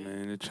don't know,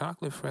 man. The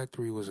Chocolate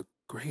Factory was a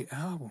great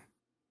album.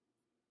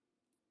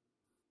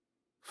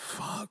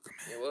 Fuck,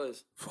 man. It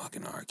was.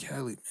 Fucking R.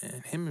 Kelly,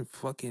 man. Him and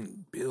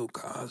fucking Bill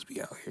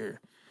Cosby out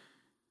here.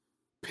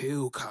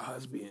 Bill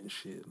Cosby and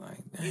shit. Like,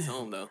 damn. He's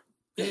home, though.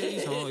 Yeah,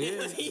 he's home,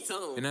 yeah. He's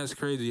home. And that's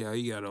crazy how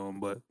he got on,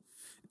 but...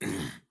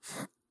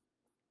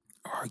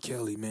 R.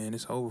 Kelly, man,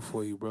 it's over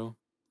for you, bro.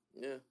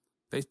 Yeah.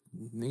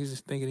 Niggas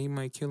is thinking he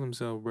might kill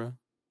himself, bro.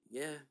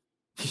 Yeah.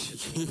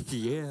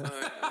 Yeah.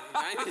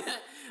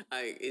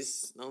 Like,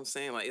 it's, you know what I'm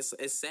saying? Like,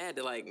 it's sad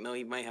to, like, no,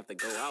 he might have to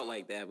go out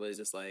like that, but it's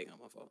just like, oh,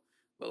 my fault.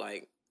 But,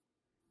 like,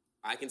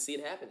 I can see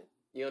it happening.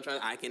 You know what I'm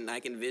trying to... I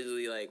can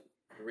visually, like,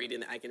 read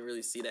it. I can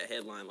really see that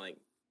headline, like,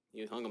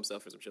 he hung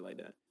himself or some shit like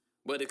that.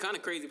 But the kind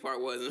of crazy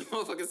part was, the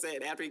motherfucker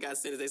said, after he got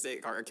sentenced, they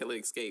said R. Kelly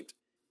escaped.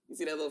 You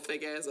see that little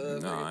fake ass...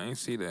 No, I ain't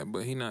see that,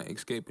 but he not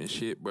escaping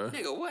shit, bro.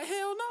 Nigga, what?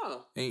 Hell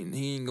no.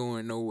 He ain't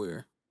going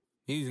nowhere.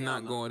 He's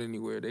not going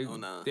anywhere.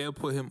 They'll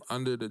put him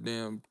under the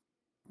damn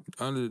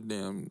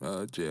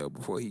jail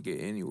before he get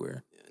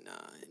anywhere. Yeah,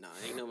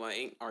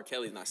 ain't R.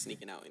 Kelly's not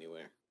sneaking out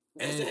anywhere.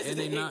 And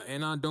they not,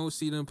 and I don't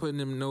see them putting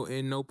him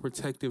in no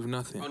protective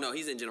nothing. Oh no,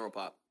 he's in general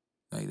pop.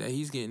 Like that,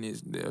 he's getting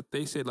his.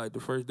 They said like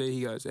the first day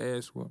he got his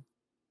ass whooped.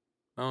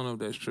 I don't know if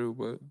that's true,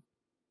 but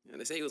yeah,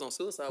 they say he was on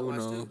suicide who watch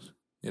knows? too.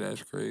 Yeah,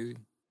 that's crazy.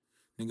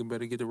 Nigga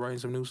better get to writing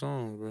some new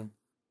songs, bro.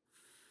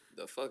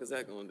 The fuck is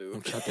that gonna do?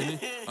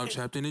 I'm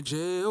trapped in a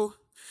jail,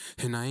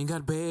 and I ain't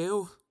got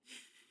bail.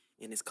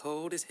 And it's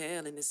cold as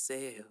hell in this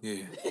cell.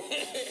 Yeah,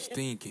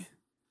 stinking.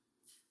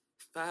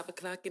 5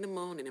 o'clock in the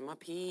morning, and my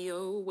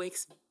PO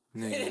wakes me.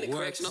 Nigga, and the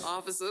correctional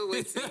officer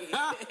wakes me.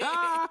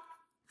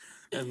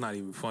 That's not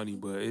even funny,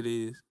 but it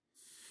is.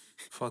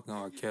 Fucking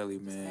R. Kelly,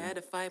 man. I had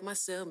to fight my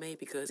cellmate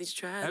because he's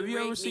trying to Have you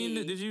rape ever seen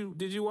me.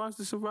 Did you watch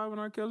the Surviving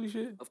R. Kelly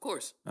shit? Of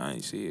course. I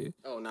ain't see it.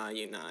 Oh nah,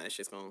 that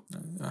shit's gonna.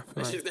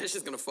 That's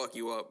just gonna fuck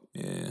you up.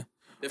 Yeah.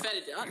 The fact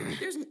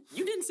that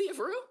you didn't see it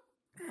for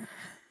real.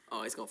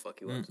 Oh, it's gonna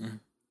fuck you up.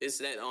 It's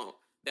that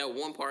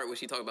one part where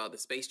she talked about the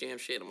Space Jam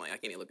shit. I'm like, I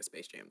can't even look at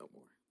Space Jam no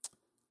more.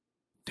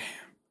 Damn.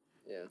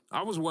 Yeah.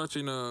 I was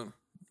watching the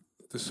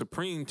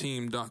Supreme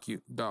Team doc.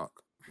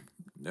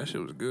 That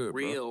shit was good,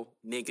 bro. Real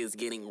niggas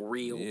getting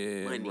real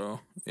money. Bro.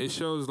 It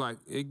shows like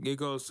it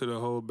goes to the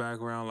whole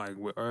background, like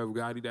with Irv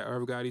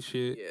Gotti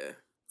shit.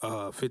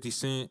 Yeah. 50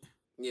 Cent.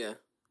 Yeah.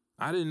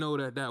 I didn't know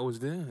that was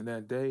them.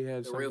 That they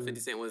had the real 50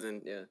 Cent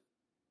wasn't. Yeah.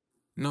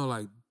 No,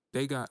 like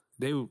they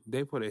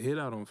put a hit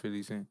out on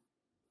 50 Cent.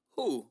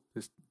 Who?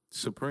 It's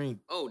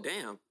Supreme. Oh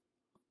damn.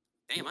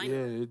 Damn,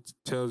 it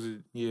tells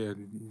it. Yeah,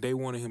 they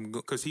wanted him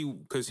because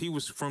he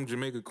was from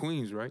Jamaica,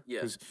 Queens, right?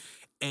 Yeah.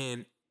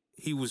 And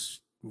he was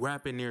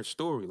rapping their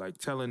story, like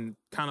telling.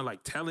 Yeah,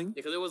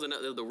 because there was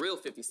the real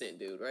 50 Cent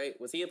dude, right?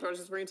 Was he a part of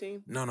the Supreme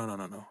Team? No.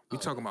 We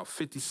talking about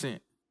 50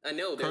 Cent. I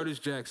know that. Curtis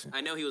Jackson. I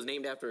know he was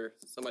named after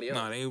somebody else.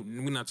 No,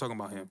 we're not talking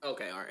about him.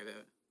 Okay, all right.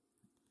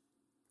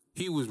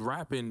 He was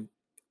rapping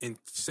and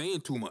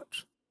saying too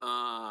much.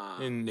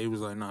 And they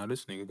was like, nah,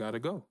 this nigga gotta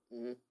go.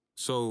 Mm-hmm.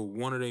 So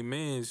one of their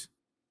mans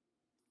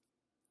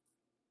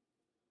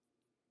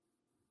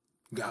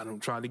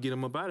tried to get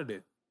him up out of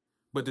there.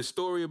 But the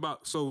story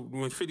about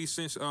when 50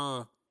 Cent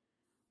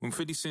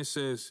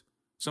says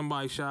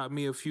somebody shot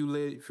me a few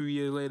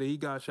years later, he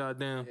got shot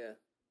down. Yeah.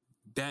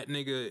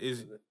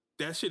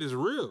 That shit is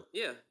real.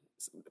 Yeah.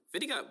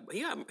 50 got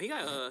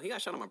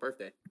shot on my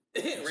birthday.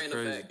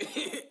 Random fact.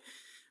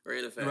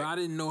 Random fact. But I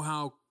didn't know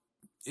how.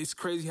 It's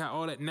crazy how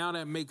all that now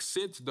that makes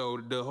sense though.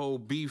 The whole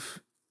beef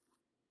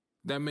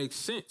that makes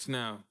sense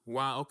now.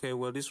 Wow. Okay.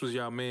 Well, this was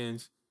y'all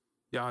man's.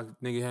 Y'all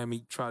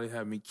nigga try to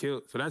have me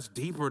killed. So that's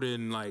deeper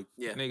than like,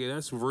 nigga.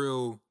 That's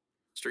real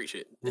street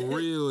shit.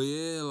 Real,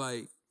 yeah.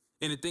 Like,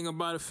 and the thing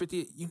about it,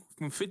 50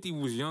 when 50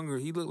 was younger,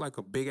 he looked like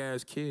a big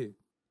ass kid.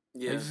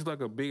 Yeah, he's just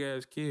like a big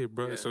ass kid,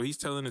 bro. Yeah. So he's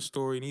telling a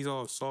story and he's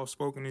all soft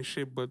spoken and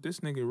shit. But this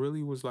nigga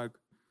really was like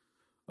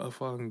a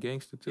fucking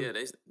gangster too. Yeah,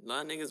 a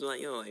lot of niggas were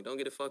like, yo, like don't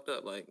get it fucked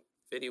up. Like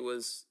 50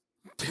 was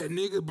that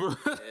nigga, bro.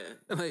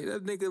 Yeah. Like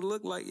that nigga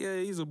looked like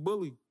he's a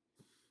bully.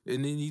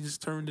 And then he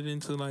just turned it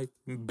into like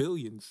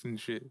billions and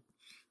shit.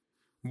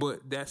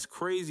 But that's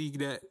crazy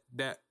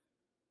that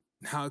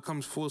how it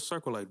comes full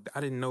circle. Like I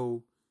didn't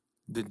know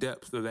the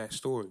depth of that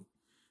story.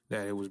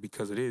 That it was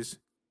because of this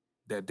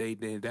that they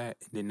did that,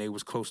 and then they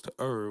was close to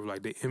Irv.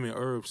 Like, him and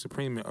Irv,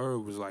 Supreme and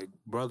Irv was like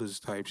brothers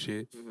type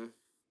shit. Mm-hmm.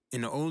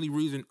 And the only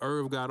reason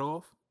Irv got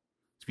off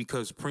is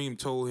because Supreme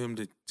told him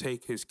to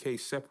take his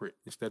case separate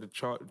instead of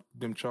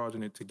them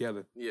charging it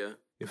together. Yeah.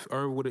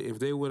 If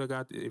they would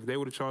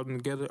have charged them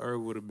together,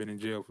 Irv would have been in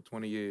jail for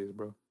 20 years,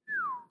 bro.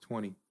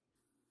 20.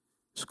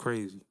 It's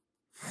crazy.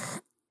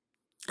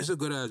 It's a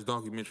good ass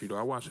documentary though.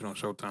 I watch it on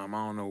Showtime.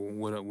 I don't know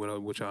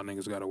what y'all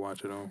niggas gotta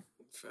watch it on.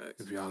 Facts.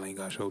 If y'all ain't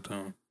got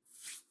Showtime.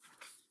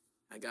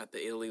 I got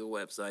the illegal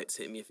websites.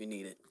 Hit me if you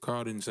need it.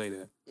 Carl didn't say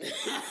that.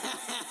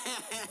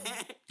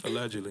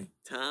 Allegedly.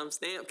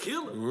 Timestamp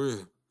killer.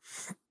 Real.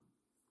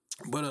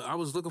 But I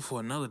was looking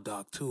for another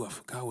doc too. I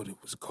forgot what it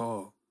was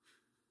called.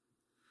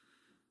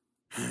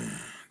 I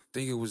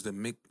think it was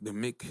the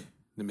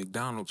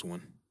McDonald's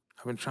one.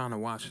 I've been trying to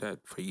watch that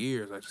for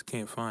years. I just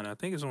can't find it. I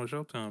think it's on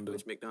Showtime though.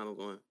 Which McDonald's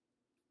one?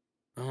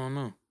 I don't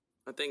know.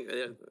 I think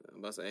I'm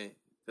about to say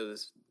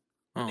because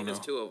I think there's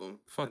two of them.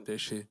 Fuck that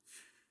shit.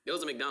 There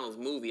was a McDonald's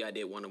movie I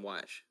did want to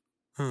watch.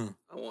 I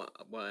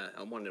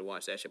wanted to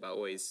watch that shit, but I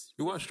always...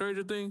 You watch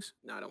Stranger Things?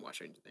 No, I don't watch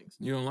Stranger Things.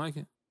 You don't like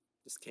it?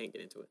 Just can't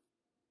get into it.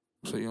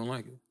 So you don't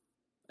like it?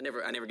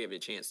 I never gave it a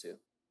chance to.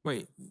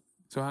 Wait,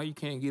 so how you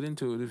can't get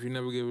into it if you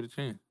never gave it a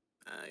chance?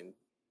 It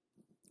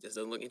just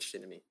doesn't look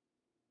interesting to me.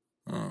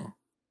 Oh.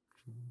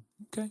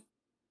 Okay.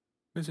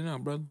 Missing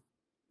out, brother.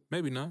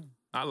 Maybe not.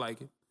 I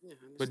like it. Yeah,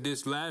 but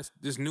this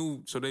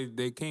new, so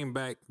they came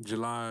back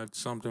July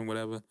something,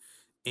 whatever,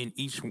 and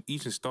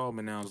each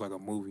installment now is like a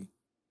movie.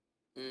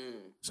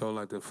 So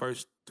like the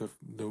first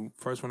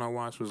one I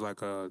watched was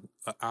like a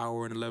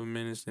hour and 11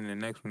 minutes, and the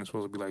next one is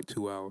supposed to be like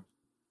 2 hours.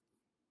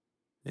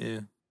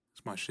 Yeah,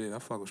 it's my shit. I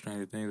fuck with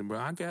Stranger Things, bro.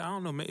 I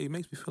don't know. It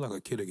makes me feel like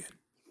a kid again.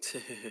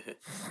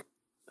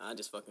 I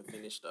just fucking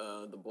finished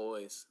The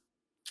Boys.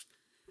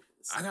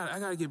 I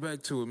gotta get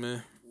back to it,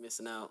 man.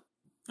 Missing out.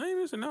 I ain't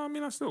missing out. I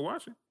mean, I still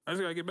watch it. I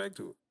just gotta get back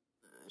to it.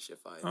 That shit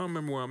fire. I don't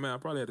remember where I'm at. I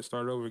probably had to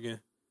start over again.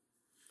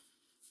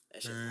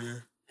 That shit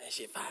fire. That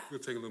shit fire.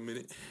 It'll take a little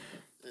minute.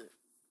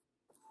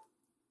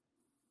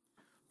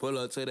 Pull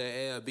up to the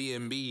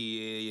Airbnb,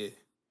 yeah.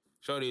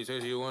 Shorty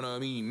says you wanna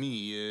meet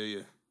me,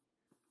 yeah.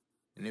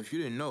 And if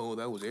you didn't know,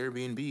 that was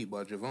Airbnb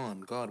by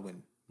Javon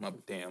Godwin. We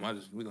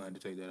gonna have to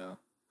take that out.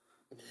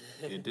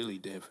 Yeah,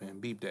 delete that, fam.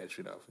 Beep that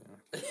shit out, fam.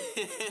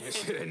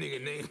 Say that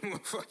nigga name,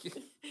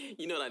 motherfucker.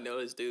 You know what I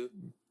noticed, dude?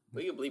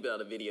 We can bleep it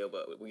out of the video,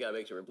 but we gotta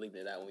make sure we're bleeping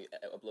it out when we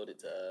upload it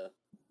to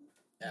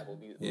Apple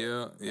Music.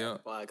 Yeah.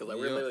 Because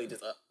we're literally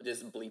just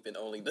bleeping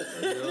only the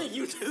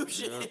YouTube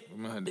shit. Yeah.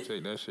 I'm gonna have to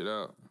take that shit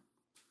out.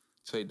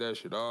 Take that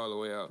shit all the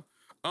way out.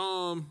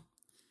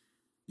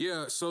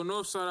 Yeah. So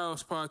Northside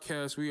House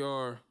Podcast. We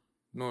are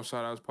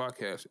Northside House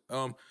Podcast.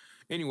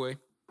 Anyway,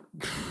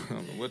 I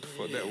don't know what the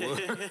fuck that was.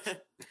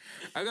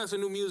 I got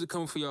some new music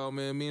coming for y'all,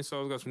 man. Me and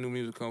Saul's got some new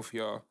music coming for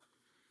y'all.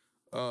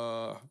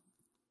 The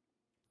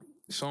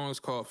song is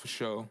called For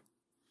Show.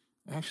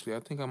 Actually, I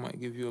think I might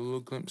give you a little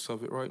glimpse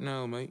of it right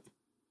now, mate.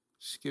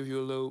 Just give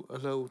you a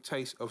little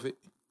taste of it.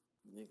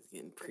 Niggas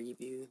getting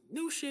preview.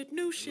 New shit. A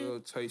little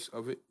taste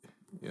of it.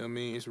 You know what I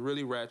mean? It's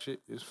really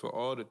ratchet. It's for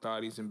all the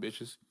thotties and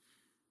bitches.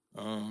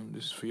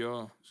 This is for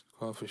y'all. It's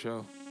called For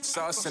Show.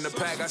 Sauce in the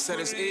pack, I said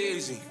it's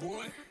easy.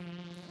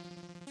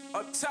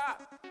 Up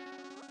top.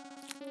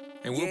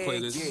 And we'll play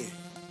this.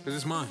 Because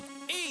it's mine.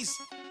 Easy.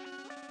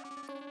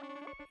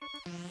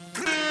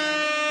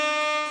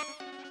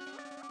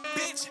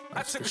 Bitch,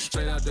 I took her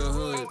straight out the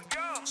hood.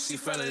 She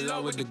fell in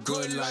love with the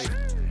good life.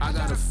 I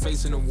got her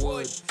face in the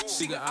wood.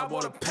 She got I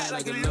bought a pat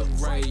like it look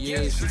right.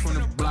 Yeah, she from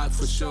the block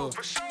for sure.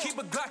 Keep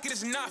a Glock, it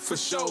is not for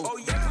show. Oh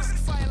yeah, pussy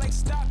fire like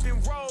stop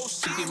and roll.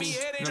 She give me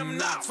head and I'm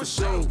not for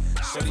show.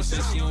 Shorty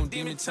said she on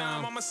demon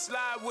time. I'ma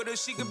slide with her,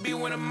 she could be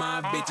one of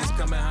my bitches.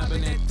 Coming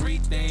hopping that 3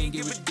 thing,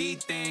 give a D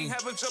thing.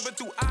 Have her jumping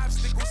through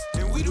obstacles.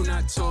 And we do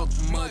not talk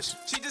much.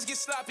 She just get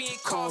sloppy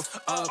and cough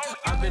up.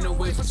 I've been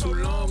away for too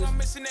long. I'm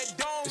missing that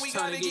dome. We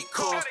gotta get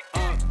caught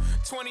up.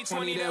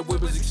 2020, that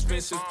whip is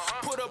expensive.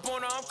 Put up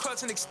on her, I'm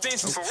clutching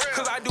extensions.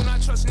 Cause I do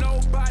not trust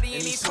nobody.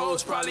 And these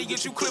hoes probably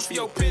get you clip for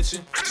your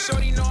pension.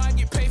 Shorty know I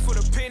get paid for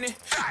the penny.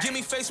 Give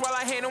me face while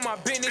I handle my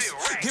business.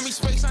 Give me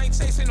space, I ain't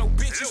chasing no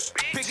bitches.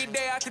 Pick a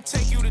day, I can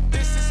take you the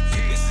distance.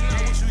 This is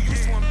not what you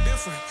used to, I'm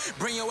different.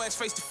 Bring your ass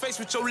face to face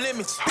with your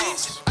limits.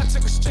 Bitch, I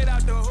took her straight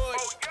out the hood.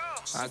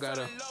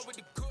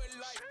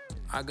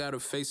 I got her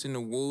face in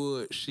the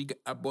wood.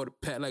 I bought a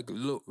pat like a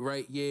look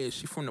right. Yeah,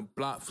 she from the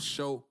block for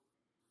sure.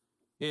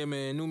 Yeah,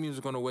 man, new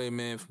music on the way,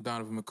 man, from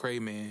Donovan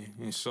McCrae, man,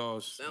 and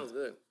Sauce. Sounds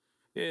good.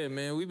 Yeah,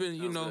 man, we've been,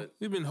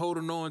 we've been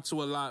holding on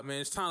to a lot, man.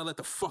 It's time to let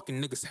the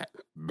fucking niggas have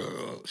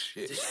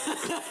bullshit.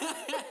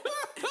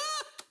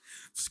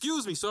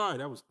 Excuse me, sorry,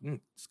 that was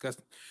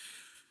disgusting.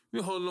 We've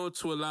been holding on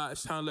to a lot.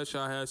 It's time to let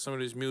y'all have some of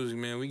this music,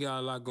 man. We got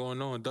a lot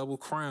going on. Double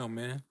crown,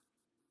 man.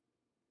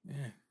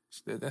 Yeah,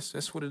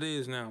 that's what it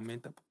is now, man.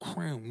 Double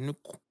crown,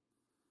 nigga.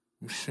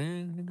 I'm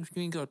saying, nigga,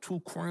 you ain't got 2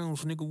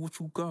 crowns, nigga. What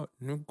you got,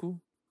 nigga?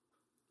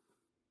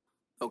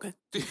 Okay.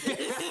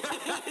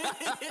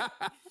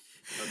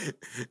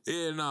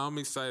 Yeah, no, I'm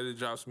excited to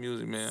drop some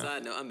music, man.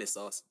 Side note, I miss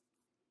Sauce.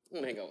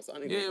 Hang on, Sauce.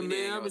 Yeah,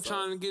 man, I've been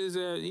trying to get his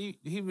ass.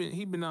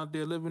 He been out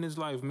there living his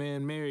life,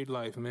 man, married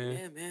life, man.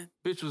 Yeah, man.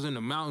 Bitch was in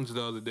the mountains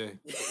the other day.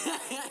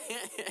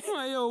 I'm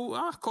like, yo,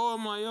 I called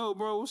him like, yo,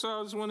 bro, what's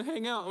up? I just want to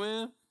hang out,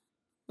 man.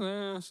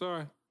 Yeah,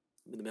 sorry.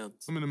 I'm in the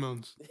mountains. I'm in the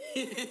mountains.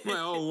 I'm like,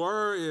 oh,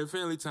 word, yeah,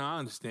 family time. I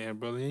understand,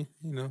 brother. You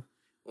know.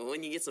 Well,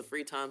 when you get some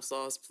free time,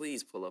 Sauce,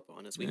 please pull up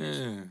on us. We miss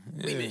you.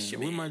 We miss you,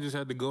 man. We might just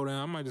have to go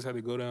down. I might just have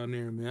to go down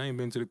there, man. I ain't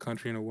been to the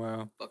country in a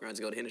while. Fuck around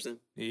to go to Henderson?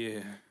 Yeah,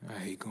 I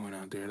hate going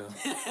out there, though.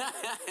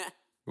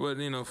 But,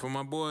 you know, for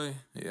my boy,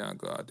 yeah, I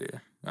go out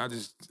there. I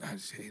just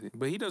hate it.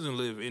 But he doesn't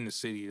live in the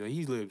city. Like,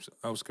 he lives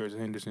outskirts of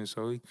Henderson,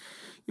 so you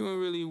don't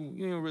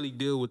really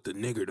deal with the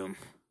niggerdom.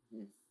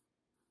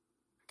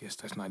 Guess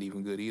that's not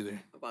even good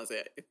either. I'm about to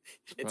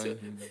say,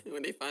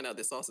 when they find out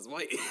that Sauce is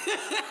white.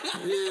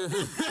 Yeah.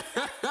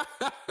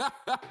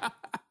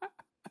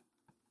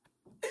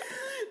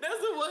 That's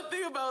the one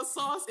thing about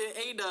Sauce and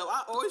A-Dub.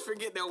 I always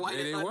forget they're white.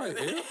 Yeah, they white.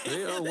 Yeah,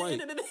 they are white. At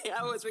the end of the day, I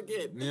always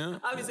forget. Yeah.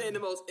 I be saying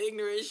the most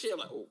ignorant shit. I'm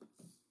like, oh.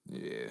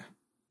 Yeah.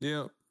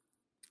 Yeah.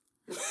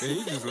 And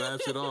he just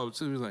laughs it off,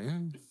 too. He's like,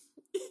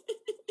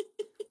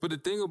 But the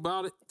thing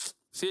about it,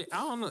 see,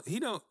 I don't know.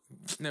 He don't.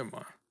 Never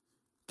mind.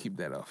 Keep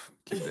that off.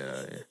 Keep that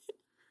out of there.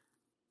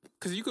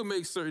 Because you can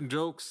make certain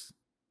jokes.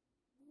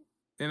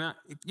 And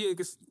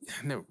because,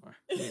 never mind.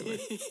 Anyway,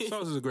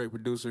 Sauce is a great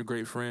producer,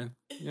 great friend.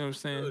 You know what I'm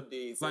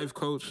saying? Life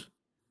coach.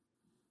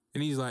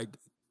 And he's like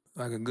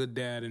a good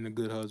dad and a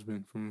good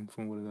husband from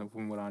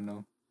what I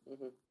know.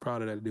 Mm-hmm.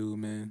 Proud of that dude,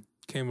 man.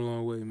 Came a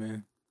long way,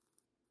 man.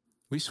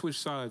 We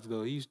switched sides,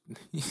 though. He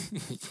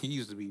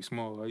used to be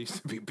small. I used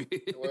to be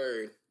big.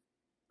 Word.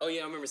 Oh,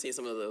 yeah, I remember seeing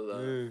some of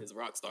his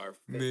rock star.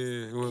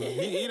 Yeah, well,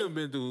 he done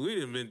been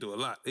through a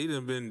lot. He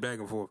done been back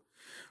and forth.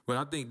 But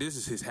I think this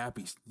is his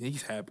happy.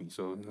 He's happy,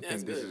 so I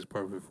think this is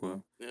perfect for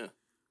him. Yeah. You know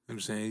what I'm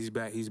saying?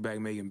 He's back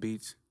making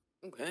beats.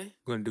 Okay.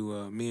 Gonna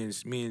do me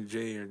and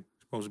Jay are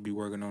supposed to be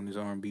working on this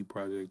R&B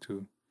project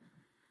too.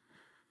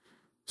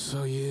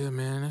 So yeah,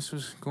 man, that's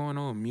what's going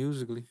on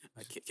musically.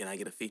 Can I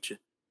get a feature?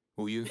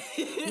 Who you?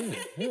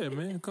 yeah,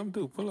 man, come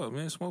through, pull up,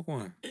 man, smoke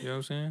one. You know what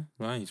I'm saying?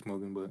 Well, I ain't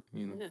smoking, but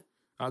you know,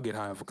 I'll get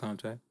high for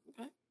contact.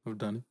 Okay. I've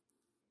done it.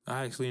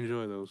 I actually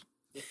enjoy those.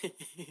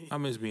 I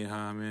miss being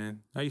high,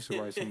 man. I used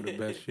to write some of the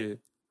best shit.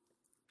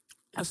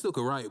 I still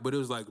could write, but it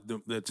was like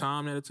the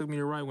time that it took me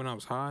to write when I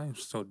was high, it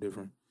was so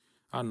different.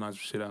 I'd knock some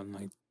shit out in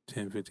like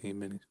 10, 15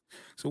 minutes.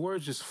 So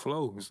words just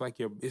flow. It's like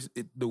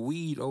the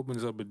weed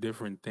opens up a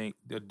different thing,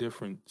 a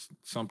different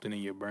something in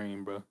your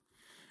brain, bro.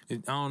 I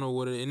don't know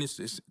what it is. And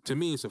it's to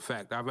me, it's a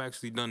fact. I've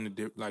actually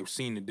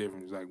seen the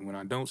difference. Like when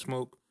I don't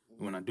smoke,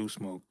 when I do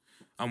smoke,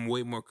 I'm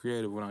way more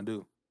creative when I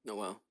do. Oh,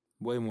 wow.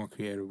 Way more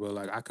creative, but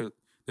like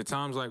the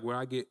times like where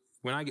I get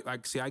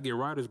I get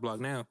writer's block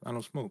now. I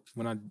don't smoke.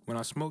 When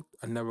I smoked,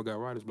 I never got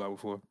writer's block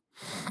before.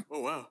 Oh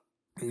wow.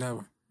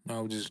 Never.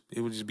 No,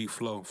 it would just be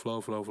flow.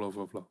 For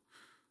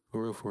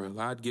real.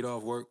 I'd get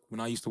off work when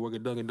I used to work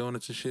at Dunkin'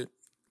 Donuts and shit.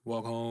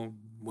 Walk home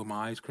with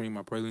my ice cream,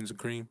 my pralines and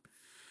cream. You know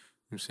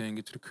what I'm saying?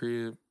 Get to the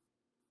crib,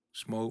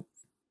 smoke,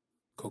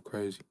 go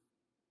crazy,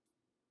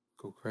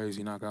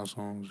 knock out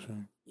songs.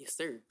 Yes,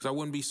 sir. Cause I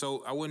wouldn't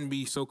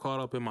be so caught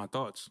up in my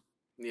thoughts.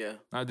 Yeah.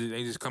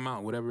 They just come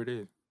out, whatever it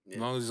is. Yeah.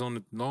 As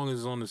long as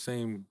it's on the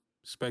same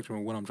spectrum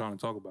of what I'm trying to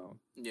talk about.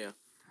 Yeah.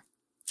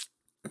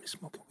 I'm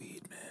smoking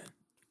weed, man.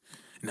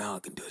 Now I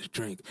can do is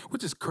drink,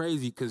 which is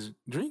crazy because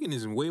drinking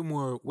is way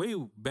more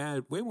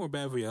bad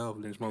for your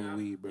health than smoking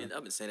weed, bro. Yeah,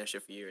 I've been saying that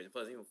shit for years.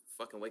 Plus, you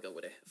fucking wake up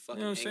with a fucking.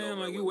 You know what I'm saying?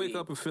 Like you wake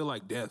up and feel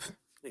like death.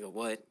 Nigga,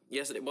 what?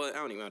 Yesterday, boy, I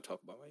don't even want to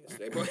talk about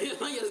yesterday, bro.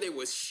 Yesterday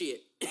was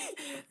shit.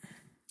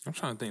 I'm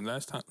trying to think.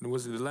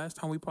 Was it the last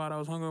time we potted I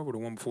was hungover or the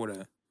one before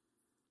that?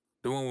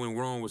 The one when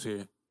Rome was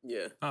here.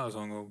 Yeah. I was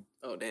hungover.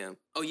 Oh, damn.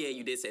 Oh, yeah,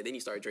 you did say. Then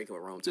you started drinking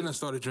with Rome, too. Then I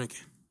started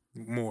drinking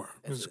more.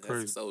 This is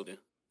crazy. That's a soldier.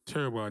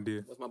 Terrible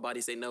idea. Once my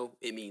body say no,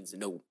 it means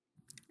no.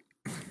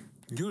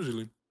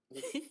 Usually.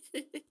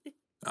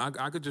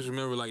 I could just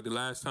remember, like, the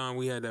last time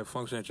we had that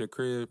function at your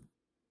crib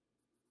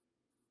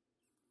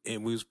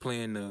and we was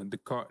playing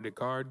the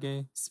card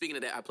game. Speaking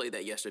of that, I played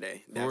that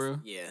yesterday. For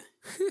real? Yeah.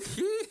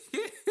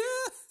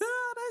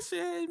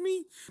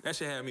 That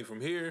shit had me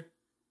from here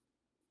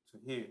to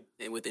here.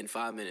 And within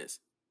 5 minutes.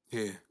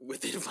 Yeah.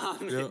 Within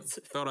 5 minutes.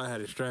 Yep. Thought I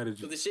had a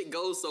strategy. But the shit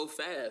goes so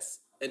fast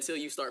until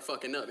you start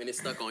fucking up and it's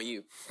stuck on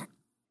you.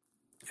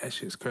 That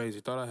shit's crazy.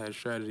 Thought I had a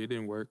strategy. It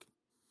didn't work.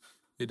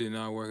 It did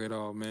not work at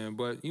all, man.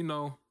 But, you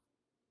know.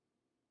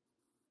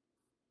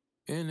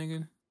 Yeah,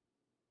 nigga.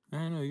 I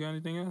don't know. You got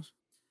anything else?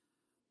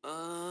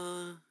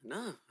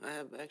 Nah. I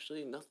have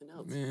actually nothing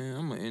else. Man,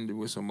 I'm gonna end it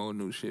with some more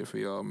new shit for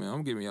y'all, man.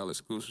 I'm giving y'all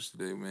exclusives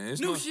today, man.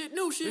 It's new shit.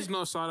 It's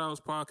Northside Hours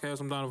Podcast.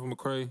 I'm Donovan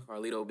McCray.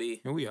 Carlito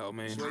B. And we out,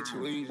 man. It's way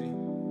too easy.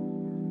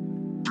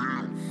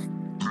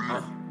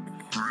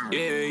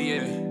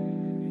 Yeah.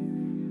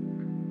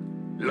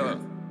 Look.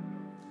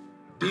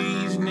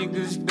 These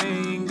niggas, they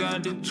ain't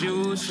got the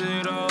juice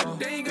at all.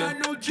 They ain't got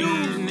no juice.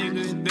 These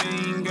niggas, they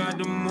ain't got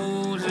the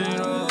moves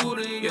at all.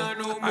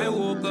 I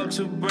woke up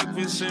to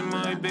breakfast in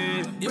my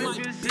bed.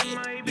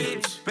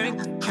 Bitch.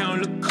 Bank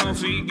account look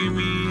comfy, give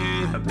me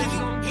head.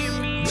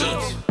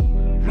 Bitch.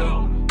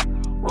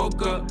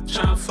 Woke up,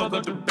 tryna fuck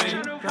up the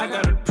bank. I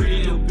got a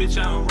pretty little bitch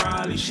out in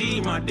Raleigh. She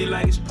eat my dick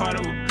like it's part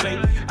of a plate.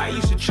 I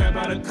used to trap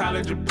out of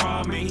college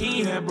apartment. He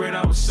ain't had bread,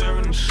 I was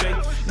serving him shake.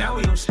 Now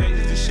we on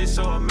stages, this shit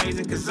so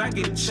amazing. Cause I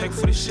get a check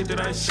for the shit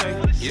that I say.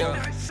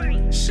 Yeah.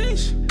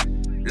 Sheesh.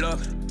 Look.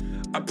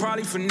 I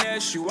probably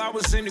finesse you. I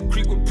was in the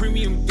creek with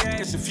premium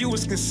gas. If you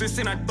was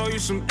consistent, I'd throw you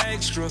some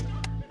extra.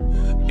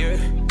 Yeah.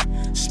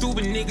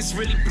 Stupid niggas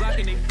really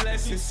blocking their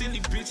blessings.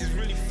 Silly bitches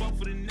really fuck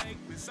for the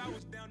necklace. I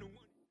was down to one.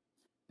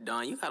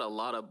 Don, you had a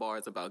lot of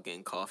bars about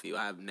getting coffee.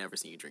 I have never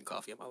seen you drink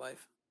coffee in my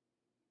life.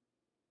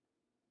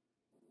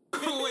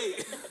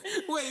 Wait,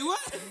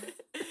 what?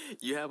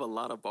 You have a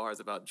lot of bars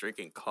about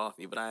drinking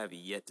coffee, but I have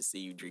yet to see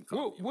you drink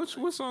coffee.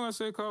 What song I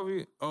said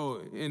coffee?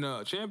 Oh, in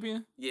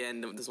Champion? Yeah,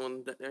 and this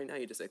one right now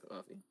you just said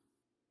coffee.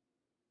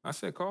 I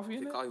said coffee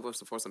in it? Coffee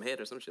was for some head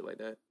or some shit like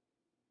that.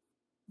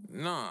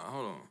 Nah,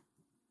 hold on.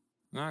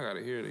 Now I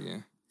gotta hear it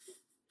again.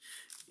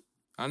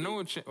 I know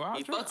it. He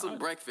fucks some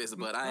breakfast,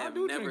 but I have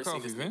never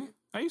seen this man.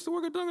 I used to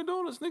work at Dunkin'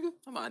 Donuts, nigga.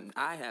 Come on,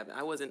 I haven't.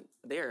 I wasn't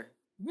there.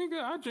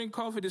 Nigga, I drink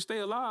coffee to stay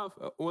alive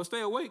or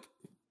stay awake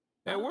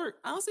at work.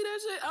 I don't see that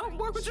shit. I don't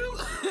work with you.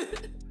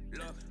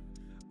 Look,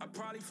 I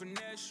probably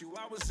finesse you.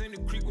 I was in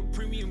the creek with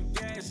premium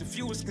gas. If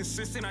you was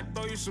consistent, I'd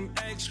throw you some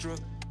extra.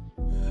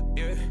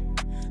 Yeah.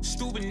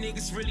 Stupid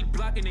niggas really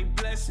blocking their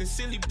blessings.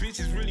 Silly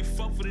bitches really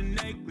fuck for the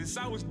necklace.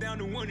 I was down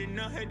to one and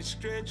I had to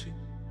stretch it.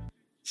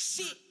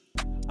 Shit.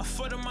 I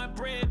fought on my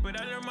bread, but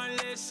I learned my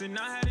lesson.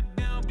 I had it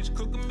down, bitch,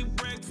 cooking me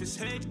breakfast.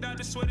 Head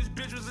doctor swear this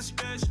bitch was a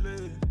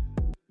specialist.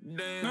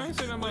 Damn. I ain't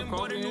saying nothing about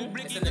coffee.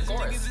 It's in the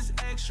chorus.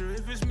 Extra.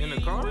 If it's me, in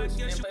the chorus?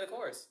 You didn't play the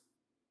chorus.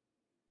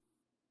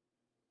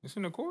 It's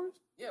in the chorus?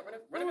 Yeah,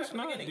 No, it's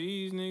not.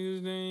 These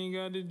niggas, they ain't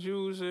got the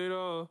juice at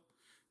all.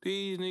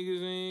 These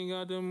niggas ain't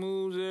got the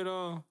moves at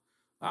all.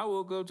 I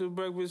woke up to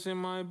breakfast in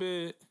my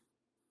bed.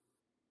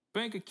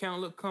 Bank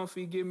account look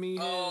comfy, give me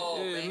head.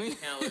 Oh, yeah, bank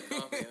account look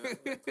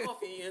comfy.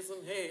 Coffee and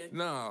some head.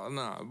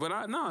 No. But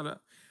I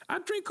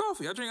drink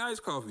coffee. I drink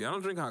iced coffee. I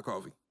don't drink hot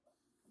coffee.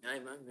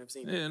 I've never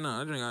seen that. Yeah,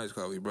 I drink iced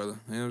coffee, brother.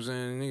 You know what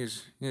I'm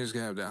saying? Niggas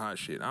can have that hot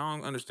shit. I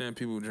don't understand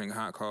people who drink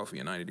hot coffee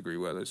in 90-degree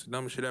weather. It's the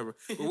dumbest shit ever.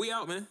 But we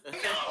out, man.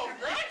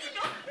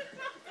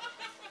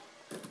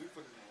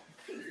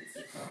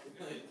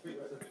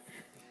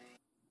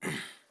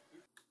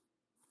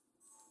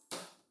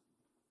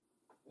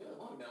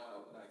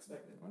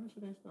 Why this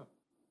shit ain't stop?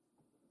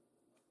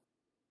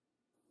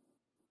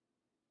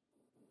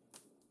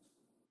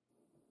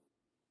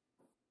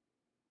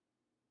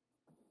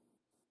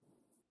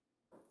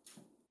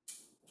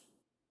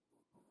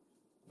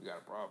 We got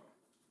a problem.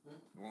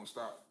 It won't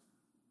stop.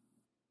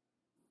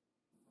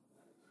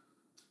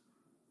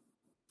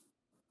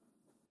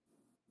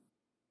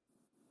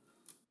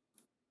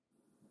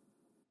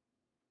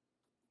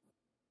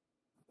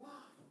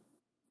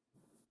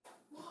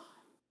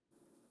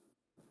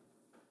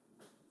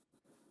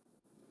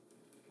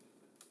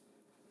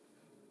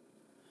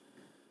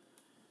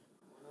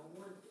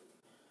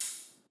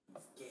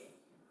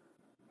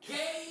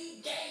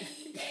 Gay.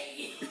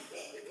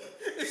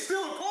 It's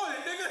still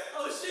recording, nigga.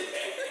 Oh shit.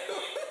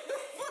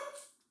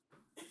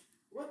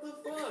 What the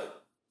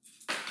fuck?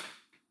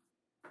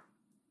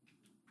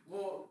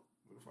 Well,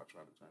 What if I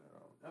try to turn it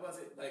off? how about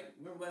it? Like,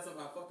 remember last time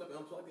I fucked up and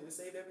unplugged it and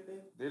saved everything?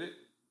 Did it?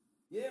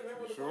 Yeah,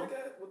 remember the Sure.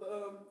 podcast with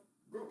the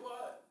group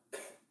pod?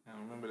 I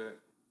don't remember that.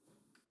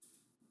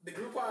 The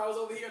group pod, I was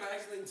over here and I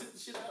actually took the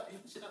shit out.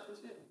 Hit the shit out of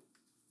the shit.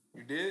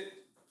 You did?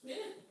 Yeah.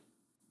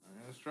 All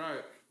right, let's try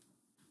it.